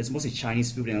Boston, it's mostly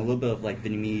Chinese food and a little bit of like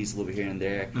Vietnamese, a little bit here and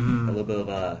there, a little bit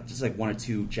of just like one or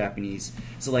two Japanese.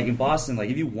 So like in Boston, like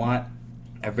if you want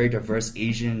a very diverse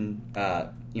Asian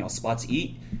spot to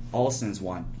eat, Alliston's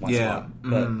one spot.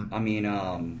 But I mean,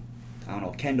 I don't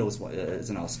know, Kendo's is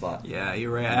another spot. Yeah,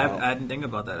 you're right. I didn't think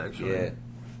about that actually. Yeah.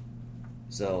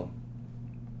 So.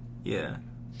 Yeah.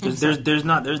 There's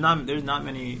not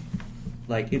many.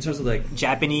 Like in terms of like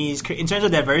Japanese, in terms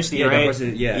of diversity, right?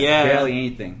 Diversity, barely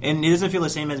anything. And it doesn't feel the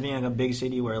same as being like a big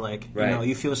city where like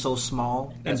you feel so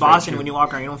small. That's in Boston, when you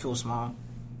walk around, you don't feel small.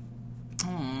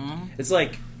 It's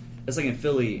like in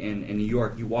Philly and in New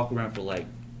York, you walk around for like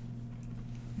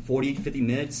 40, 50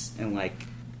 minutes and like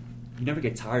you never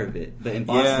get tired of it. But in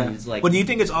Boston, it's like. But do you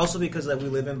think it's also because like we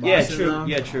live in Boston? Yeah, true. Now?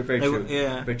 Yeah, true. Very true.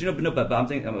 Yeah. But I'm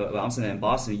saying that in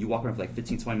Boston, you walk around for like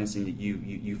 15, 20 minutes, and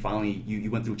you finally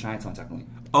went through Chinatown technically.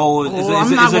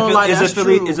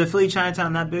 Is a Philly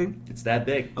Chinatown that big? It's that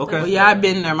big. Okay. Well, yeah, I've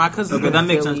been there. My cousin. Okay, that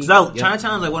makes sense.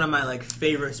 Chinatown is like one of my like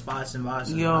favorite spots in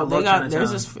Boston. Yo,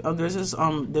 there's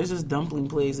this dumpling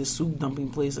place, this soup dumpling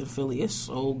place in Philly. It's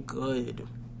so good.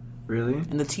 Really?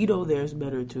 And the Tito there is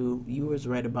better too. You was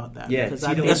right about that. Yeah,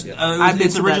 Tito.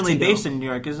 It's originally based in New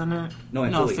York, isn't it? No,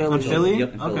 in Philly. In Philly?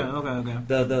 Yep, in Philly.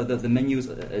 Okay. The menus,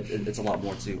 it's a lot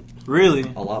more too. Really?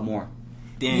 A lot more.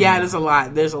 Damn. Yeah, there's a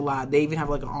lot. They even have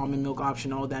like an almond milk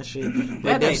option, all that shit. They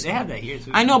have that here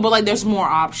too. I know, but like there's more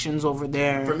options over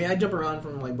there. For me, I jump around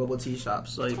from like bubble tea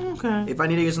shops. Like, if I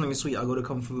need to get something sweet, I'll go to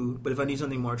Kung Fu. But if I need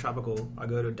something more tropical, I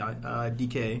go to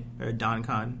DK or Don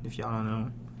Con, if y'all don't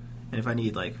know. And if I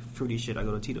need like fruity shit, I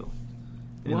go to Tito.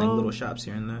 And like little shops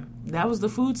here and there. That was the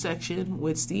food section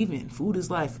with Steven. Food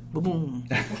is life. Boom.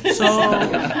 So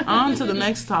on to the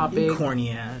next topic. You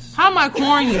corny ass. How am I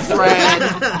corny, Fred?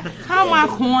 How am I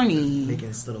corny?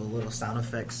 Making little sound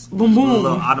effects. Boom boom.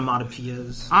 Little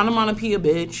onomatopoeias. Onomatopoeia,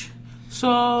 bitch.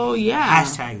 So yeah.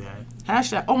 Hashtag that.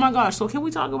 Hashtag. Oh my gosh. So can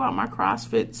we talk about my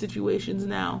CrossFit situations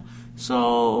now?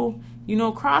 So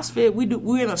CrossFit,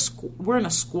 we're in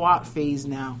a squat phase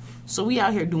now. So we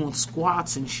out here doing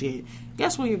squats and shit.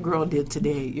 Guess what your girl did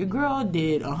today? Your girl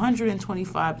did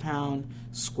 125-pound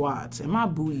squats, and my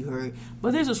booty hurt.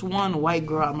 But there's this one white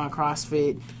girl at my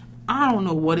CrossFit. I don't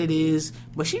know what it is,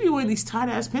 but she be wearing these tight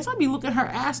ass pants. I be looking at her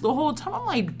ass the whole time. I'm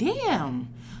like,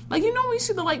 damn. Like when you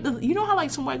see how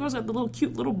like some white girls got the little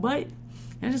cute little butt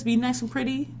and just be nice and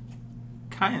pretty.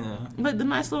 Kinda. Like the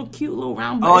nice little cute little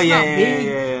round butt. It's not big,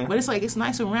 yeah. But it's like it's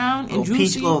nice and round and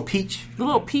juicy. Little peach. The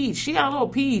little peach. She got a little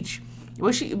peach.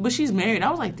 But she's married.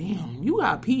 I was like, damn, you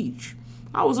got peach.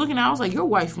 I was looking at it, I was like, your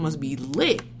wife must be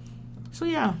lit. So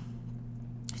yeah.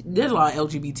 There's a lot of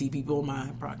LGBT people in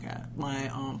my podcast,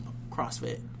 my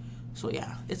CrossFit. So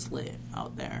yeah, it's lit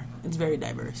out there. It's very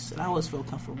diverse, and I always feel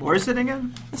comfortable. Where's it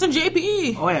again? It's in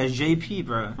JP. Oh yeah, it's JP,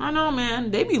 bro. I know,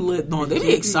 man. They be lit, though. They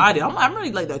be excited. I'm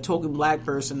really like that token black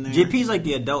person there. JP's like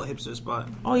the adult hipster spot.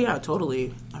 Oh yeah,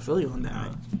 totally. I feel you on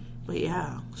that. But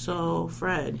yeah, so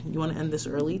Fred, you want to end this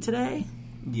early today?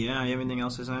 Yeah, you have anything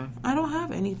else to say? I don't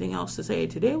have anything else to say.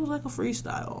 Today was like a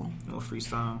freestyle. No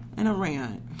freestyle. And a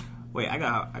rant. Wait, I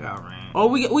got a rant. Oh,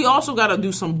 we also got to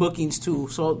do some bookings too.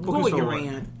 So go with your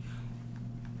rant.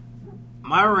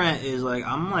 my rant is like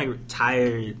I'm like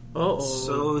tired.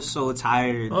 So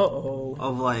tired.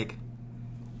 Of like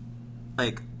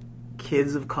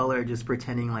kids of color just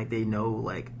pretending like they know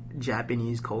like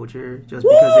Japanese culture just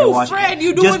because they watch. Fred,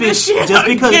 you doing this shit just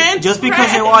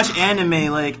because they watch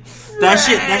anime. Like that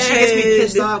shit gets me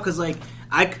pissed off because like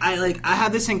I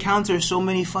had this encounter so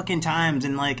many fucking times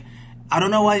and like I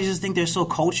don't know why they just think they're so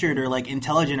cultured or like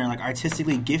intelligent or like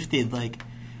artistically gifted. Like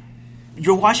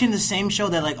you're watching the same show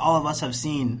that like all of us have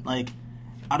seen. Like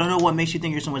I don't know what makes you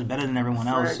think you're so much better than everyone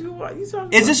else.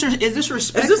 Is this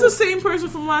respectful? Is this the same person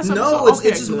from last episode? No, it's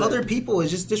just other people.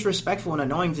 It's just disrespectful and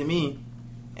annoying to me.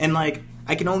 And like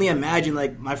I can only imagine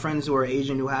like my friends who are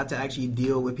Asian who have to actually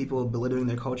deal with people belittling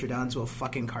their culture down to a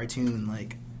fucking cartoon.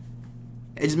 Like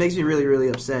it just makes me really, really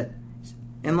upset.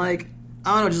 And like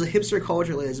I don't know, just a hipster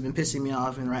culture like, has been pissing me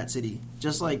off in Rat City.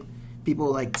 Just like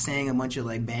people like saying a bunch of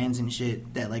like bands and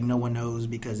shit that like no one knows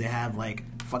because they have like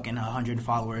fucking 100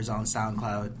 followers on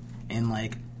SoundCloud and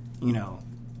like, you know,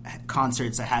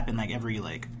 concerts that happen like every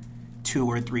like 2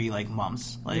 or 3 like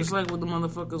months. Like just like with the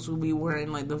motherfuckers who be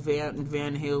wearing like the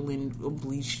Van Halen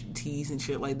bleach tees and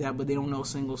shit like that, but they don't know a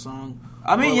single song.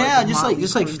 I mean, yeah, like,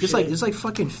 just like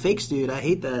fucking fakes, dude. I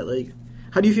hate that. Like,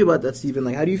 how do you feel about that, Steven?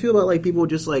 Like, how do you feel about like people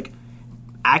just like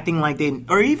acting like they,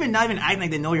 or even not even acting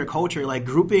like they know your culture, like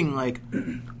grouping like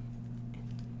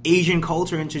Asian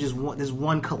culture into just this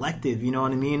one collective, you know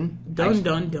what I mean?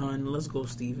 Done. Let's go,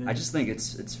 Steven. I just think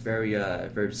it's very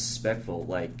very respectful.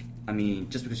 Like, I mean,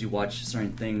 just because you watch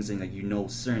certain things and like you know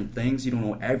certain things, you don't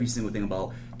know every single thing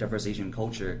about diverse Asian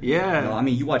culture. Yeah. You know, I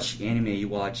mean, you watch anime, you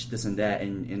watch this and that,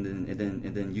 and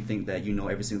then you think that you know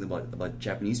every single thing about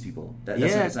Japanese people.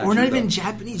 That's or not even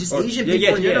Japanese, just Asian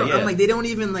people. Yeah. I'm like, they don't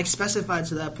even like specify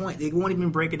to that point. They won't even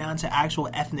break it down to actual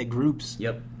ethnic groups.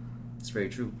 Yep, it's very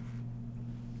true.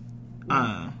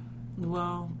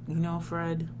 Well, you know,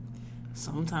 Fred,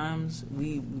 sometimes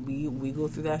we go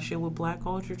through that shit with black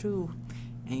culture too.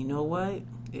 And you know what?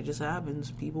 It just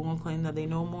happens. People won't claim that they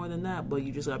know more than that, but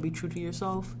you just gotta be true to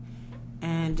yourself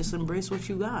and just embrace what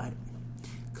you got.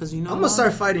 Cause you know I'm gonna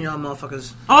start fighting y'all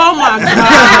motherfuckers. Oh my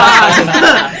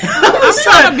god! I'm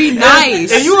trying to be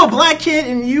nice. If you a black kid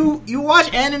and you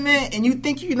watch anime and you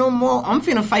think you know more, I'm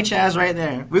finna fight your ass right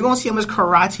there. We're gonna see how much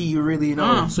karate you really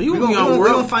know. So you gonna be on World?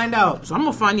 We're gonna find out. So I'm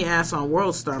gonna find your ass on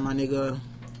World Star, my nigga.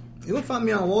 You gonna find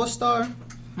me on World Star?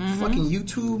 Fucking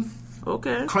YouTube.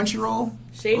 Okay. Crunchyroll.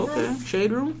 Shade Room?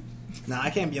 Shade Room? Nah, I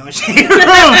can't be on Shade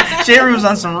Room. Shade Room's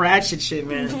on some ratchet shit,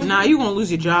 man. Nah, you gonna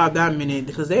lose your job that minute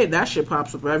because that shit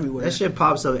pops up everywhere. That shit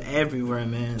pops up everywhere,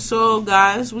 man. So,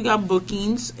 guys, we got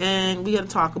bookings and we gotta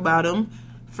talk about them.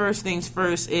 First things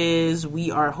first is we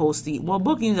are hosting, well,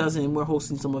 bookings doesn't, we're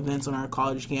hosting some events on our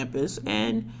college campus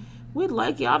and we'd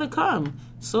like y'all to come.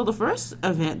 So the first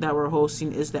event that we're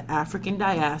hosting is the African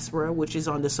Diaspora, which is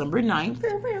on December 9th.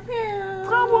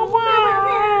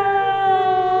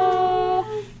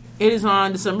 It is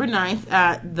on December 9th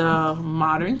at the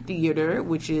Modern Theater,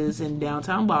 which is in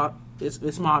downtown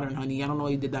It's modern, honey. I don't know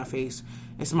why you did that face.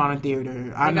 It's Modern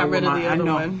Theater. I got rid of the other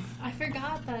one. I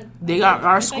forgot that. They got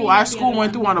our school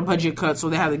went through on a budget cut, so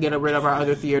they had to get rid of our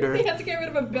other theater. They had to get rid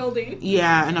of a building.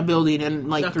 Yeah, and a building and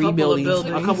like 3 buildings.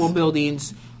 A couple of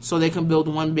buildings. So they can build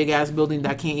one big ass building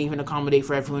that can't even accommodate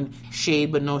for everyone.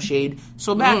 Shade but no shade.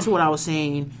 So back to what I was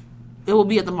saying. It will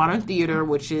be at the Modern Theater,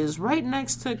 which is right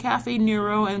next to Cafe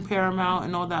Nero and Paramount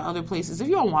and all that other places. If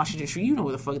you're on Washington Street, you know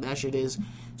where the fuck that shit is.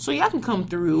 So y'all can come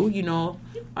through. You know,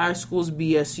 our school's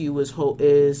BSU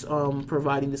is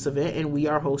providing this event, and we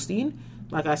are hosting.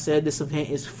 Like I said, this event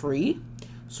is free,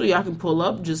 so y'all can pull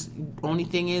up. Just only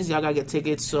thing is, y'all gotta get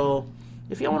tickets. So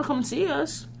if y'all want to come see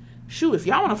us, shoot. If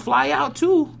y'all want to fly out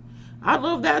too, I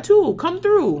love that too. Come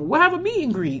through. We'll have a meet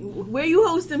and greet. Where you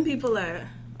hosting people at?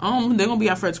 They're gonna be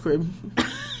at Fred's crib.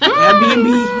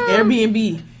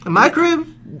 Airbnb. My crib?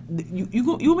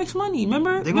 You make some money,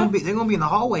 remember? They're gonna be in the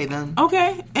hallway then.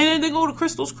 Okay, and then they go to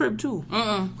Crystal's crib too.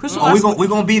 Crystal, we're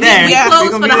gonna be there. We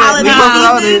closed for the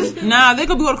holidays. Nah, they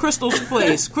could go to Crystal's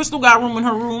place. Crystal got room in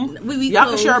her room. Y'all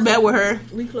can share a bed with her.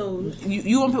 We closed.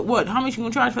 You gonna put what? How much you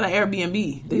gonna charge for that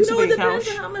Airbnb? You know, it depends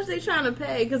on how much they trying to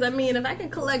pay. Because I mean, if I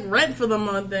can collect rent for the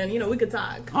month, then we could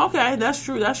talk. Okay, that's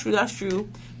true.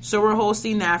 So we're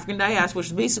hosting the African Diaspora, which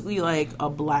is basically like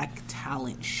a black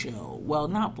talent show. Well,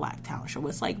 not black talent show, but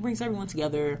it's like brings everyone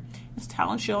together. It's a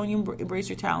talent show, and you embrace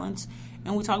your talents.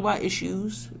 And we talk about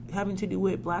issues having to do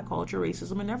with black culture,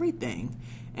 racism, and everything.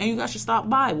 And you guys should stop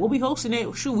by. We'll be hosting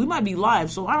it. Shoot, we might be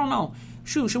live, so I don't know.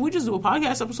 Shoot, should we just do a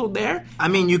podcast episode there? I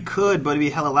mean, you could, but it'd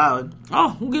be hella loud. Oh,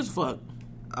 who gives a fuck?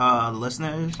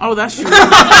 listeners. Oh, that's true.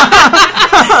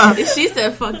 She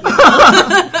said, "Fuck you."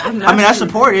 I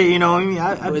support it. You know, I mean,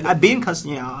 I've been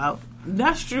cussing you out.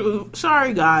 That's true.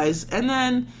 Sorry, guys. And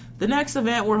then the next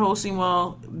event we're hosting,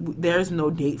 well, there's no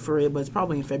date for it, but it's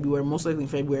probably in February. Most likely in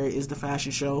February is the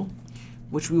fashion show,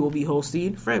 which we will be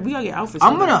hosting. Fred, we gotta get outfits.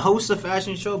 I'm gonna host a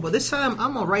fashion show, but this time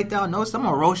I'm gonna write down notes. I'm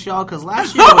gonna roast y'all because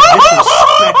last year was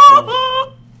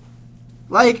disrespectful.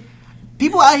 Like,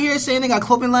 people out here saying they got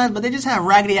clothing lines, but they just have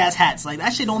raggedy ass hats. Like,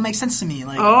 that shit don't make sense to me.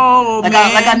 Like, man.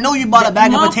 I know you bought a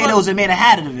bag of potatoes and made a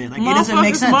hat out of it. Like, it doesn't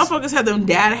make sense. Motherfuckers had them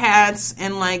dad hats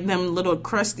and like them little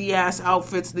crusty ass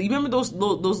outfits. You remember those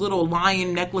little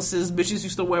lion necklaces bitches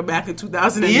used to wear back in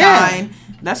 2009? Yeah.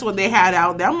 That's what they had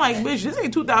out there. I'm like, bitch, this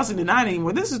ain't 2009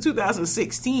 anymore. This is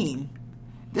 2016.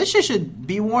 This shit should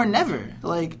be worn never.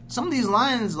 Like, some of these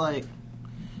lines, like,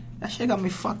 that shit got me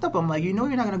fucked up. I'm like, you know,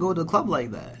 you're not gonna go to the club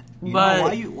like that. You know,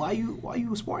 why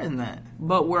you sporting that?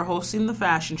 But we're hosting the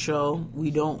fashion show.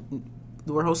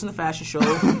 We're hosting the fashion show.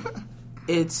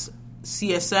 It's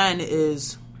CSN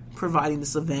is providing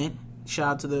this event. Shout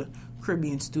out to the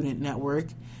Caribbean Student Network.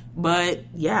 But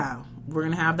yeah, we're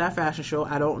gonna have that fashion show.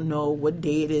 I don't know what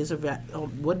day it is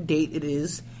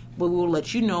but we'll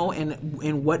let you know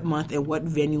and what month and what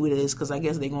venue it is, because I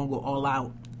guess they're gonna go all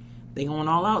out. They going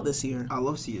all out this year. I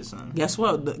love CSN. Guess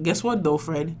what though,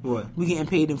 Fred? What? We getting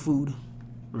paid in food.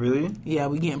 Really? Yeah,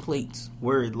 we getting plates.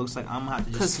 Word. Looks like I'm gonna have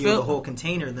to just steal the whole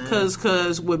container then.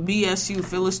 Cause with BSU,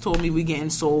 Phyllis told me we getting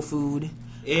soul food.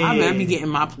 Yeah. We better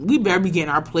be getting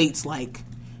our plates like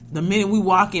the minute we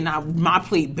walk in. My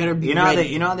plate better be ready.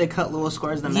 You know how they cut little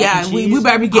squares of the mac and cheese? we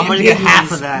better be getting. I'm gonna get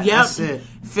half of that. Yep. That's it.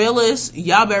 Phyllis,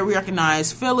 y'all better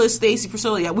recognize Phyllis, Stacy,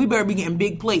 Priscilla. Yeah, we better be getting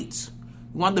big plates.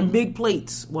 We want the big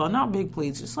plates. Well, not big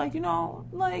plates. It's like, feed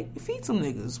some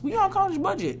niggas. We on college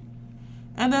budget.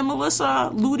 And then Melissa,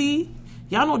 Ludi,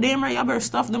 y'all know damn right y'all better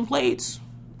stuff them plates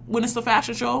when it's the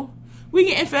fashion show. We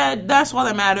getting fed. That's all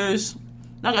that matters.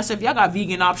 Like I said, if y'all got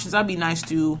vegan options, that'd be nice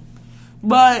too.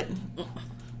 But,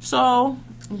 so,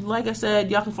 like I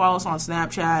said, y'all can follow us on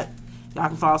Snapchat. Y'all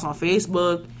can follow us on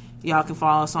Facebook. Y'all can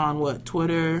follow us on,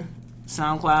 Twitter,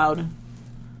 SoundCloud,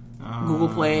 Google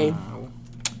Play.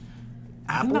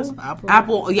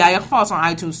 Apple. Yeah, you can follow us on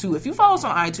iTunes too. If you follow us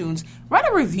on iTunes, write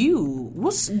a review.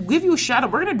 We'll give you a shout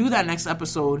out. We're going to do that next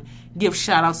episode. Give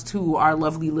shout outs to our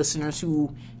lovely listeners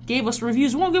who gave us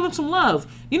reviews. We want to give them some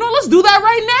love. Let's do that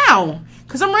right now.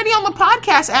 Because I'm already on the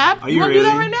podcast app. Are you want really? to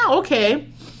do that right now? Okay.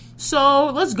 So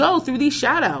let's go through these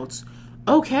shout outs.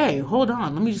 Okay, hold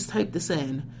on. Let me just type this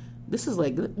in. This is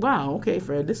like, wow, okay,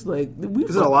 Fred. This is like...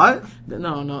 Is it a lot?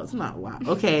 No, it's not a lot.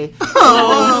 Okay.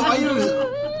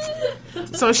 So,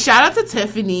 so shout out to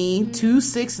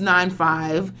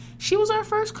Tiffany2695. She was our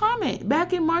first comment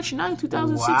back in March 9,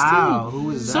 2016. Wow,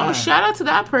 who is that? So shout out to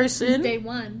that person. Day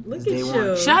one. Look at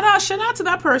you. Shout out to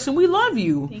that person. We love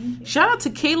you. Shout out to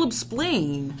Caleb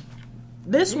Splain.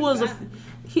 This was I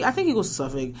think he goes to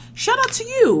Suffolk. Shout out to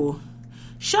you.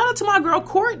 Shout out to my girl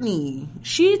Courtney.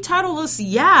 She titled us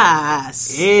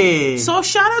Yes. Hey. So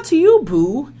shout out to you,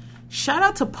 boo. Shout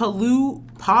out to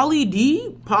Polly D.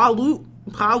 You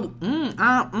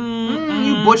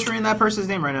butchering that person's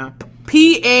name right now.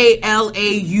 Palaudi.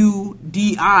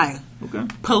 Okay.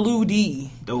 Paludi.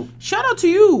 Dope. Shout out to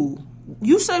you.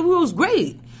 You said we was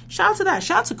great. Shout out to that.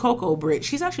 Shout out to Coco Britt.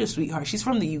 She's actually a sweetheart. She's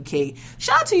from the UK.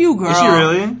 Shout out to you, girl. Is she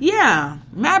really? Yeah.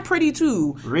 Mad pretty,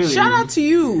 too. Really? Shout out to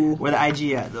you. Where the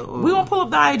IG at, though? We're going to pull up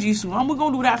the IG soon. We're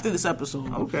going to do it after this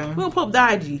episode. Okay. We're going to pull up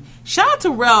the IG. Shout out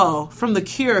to Rel from The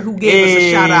Cure who gave us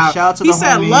a shout out. Shout out to he the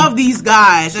said, homie. love these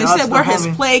guys. And he Shout out said, to we're the his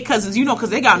homie. play cousins, because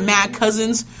they got mad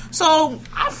cousins. So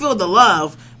I feel the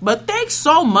love. But thanks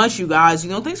so much, you guys.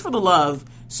 Thanks for the love.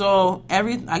 So,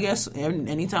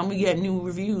 anytime we get new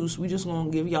reviews, we just gonna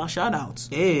give y'all shout outs.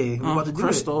 Hey, we're about to do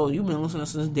Crystal, it. you've been listening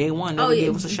since day one. Oh, Never yeah.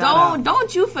 gave us a shout out.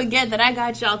 Don't you forget that I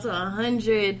got y'all to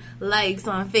 100 likes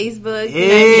on Facebook.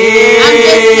 Hey.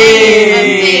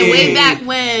 I'm saying, way back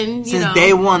when, Since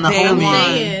day one, the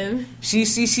homie.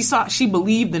 She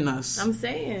believed in us. I'm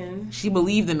saying. She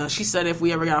believed in us. She said if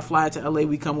we ever got to fly to LA,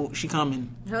 she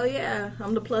coming. Hell yeah.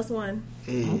 I'm the +1.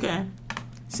 Hey. Okay.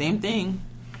 Same thing.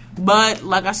 But,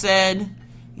 like I said,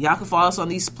 y'all can follow us on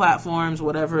these platforms,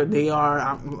 whatever they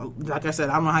are. Like I said,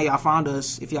 I don't know how y'all found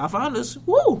us. If y'all found us,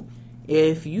 woo!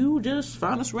 If you just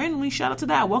found us randomly, shout out to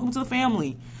that. Welcome to the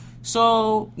family.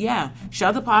 So, yeah. Shout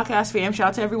out to the podcast fam. Shout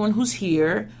out to everyone who's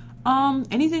here.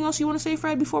 Anything else you want to say,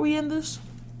 Fred, before we end this?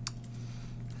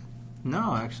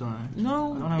 No, actually.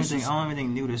 No. I don't have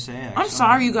anything new to say, actually. I'm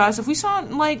sorry, you guys. If we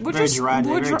sound like we're very just tired.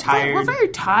 We're very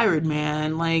tired,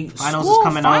 man. Like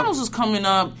finals is coming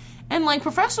And, like,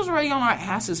 professors are already on our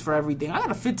asses for everything. I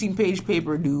got a 15-page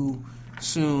paper due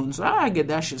soon, so I gotta get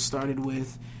that shit started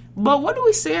with. But what do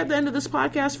we say at the end of this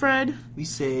podcast, Fred? We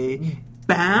say...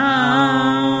 Bow.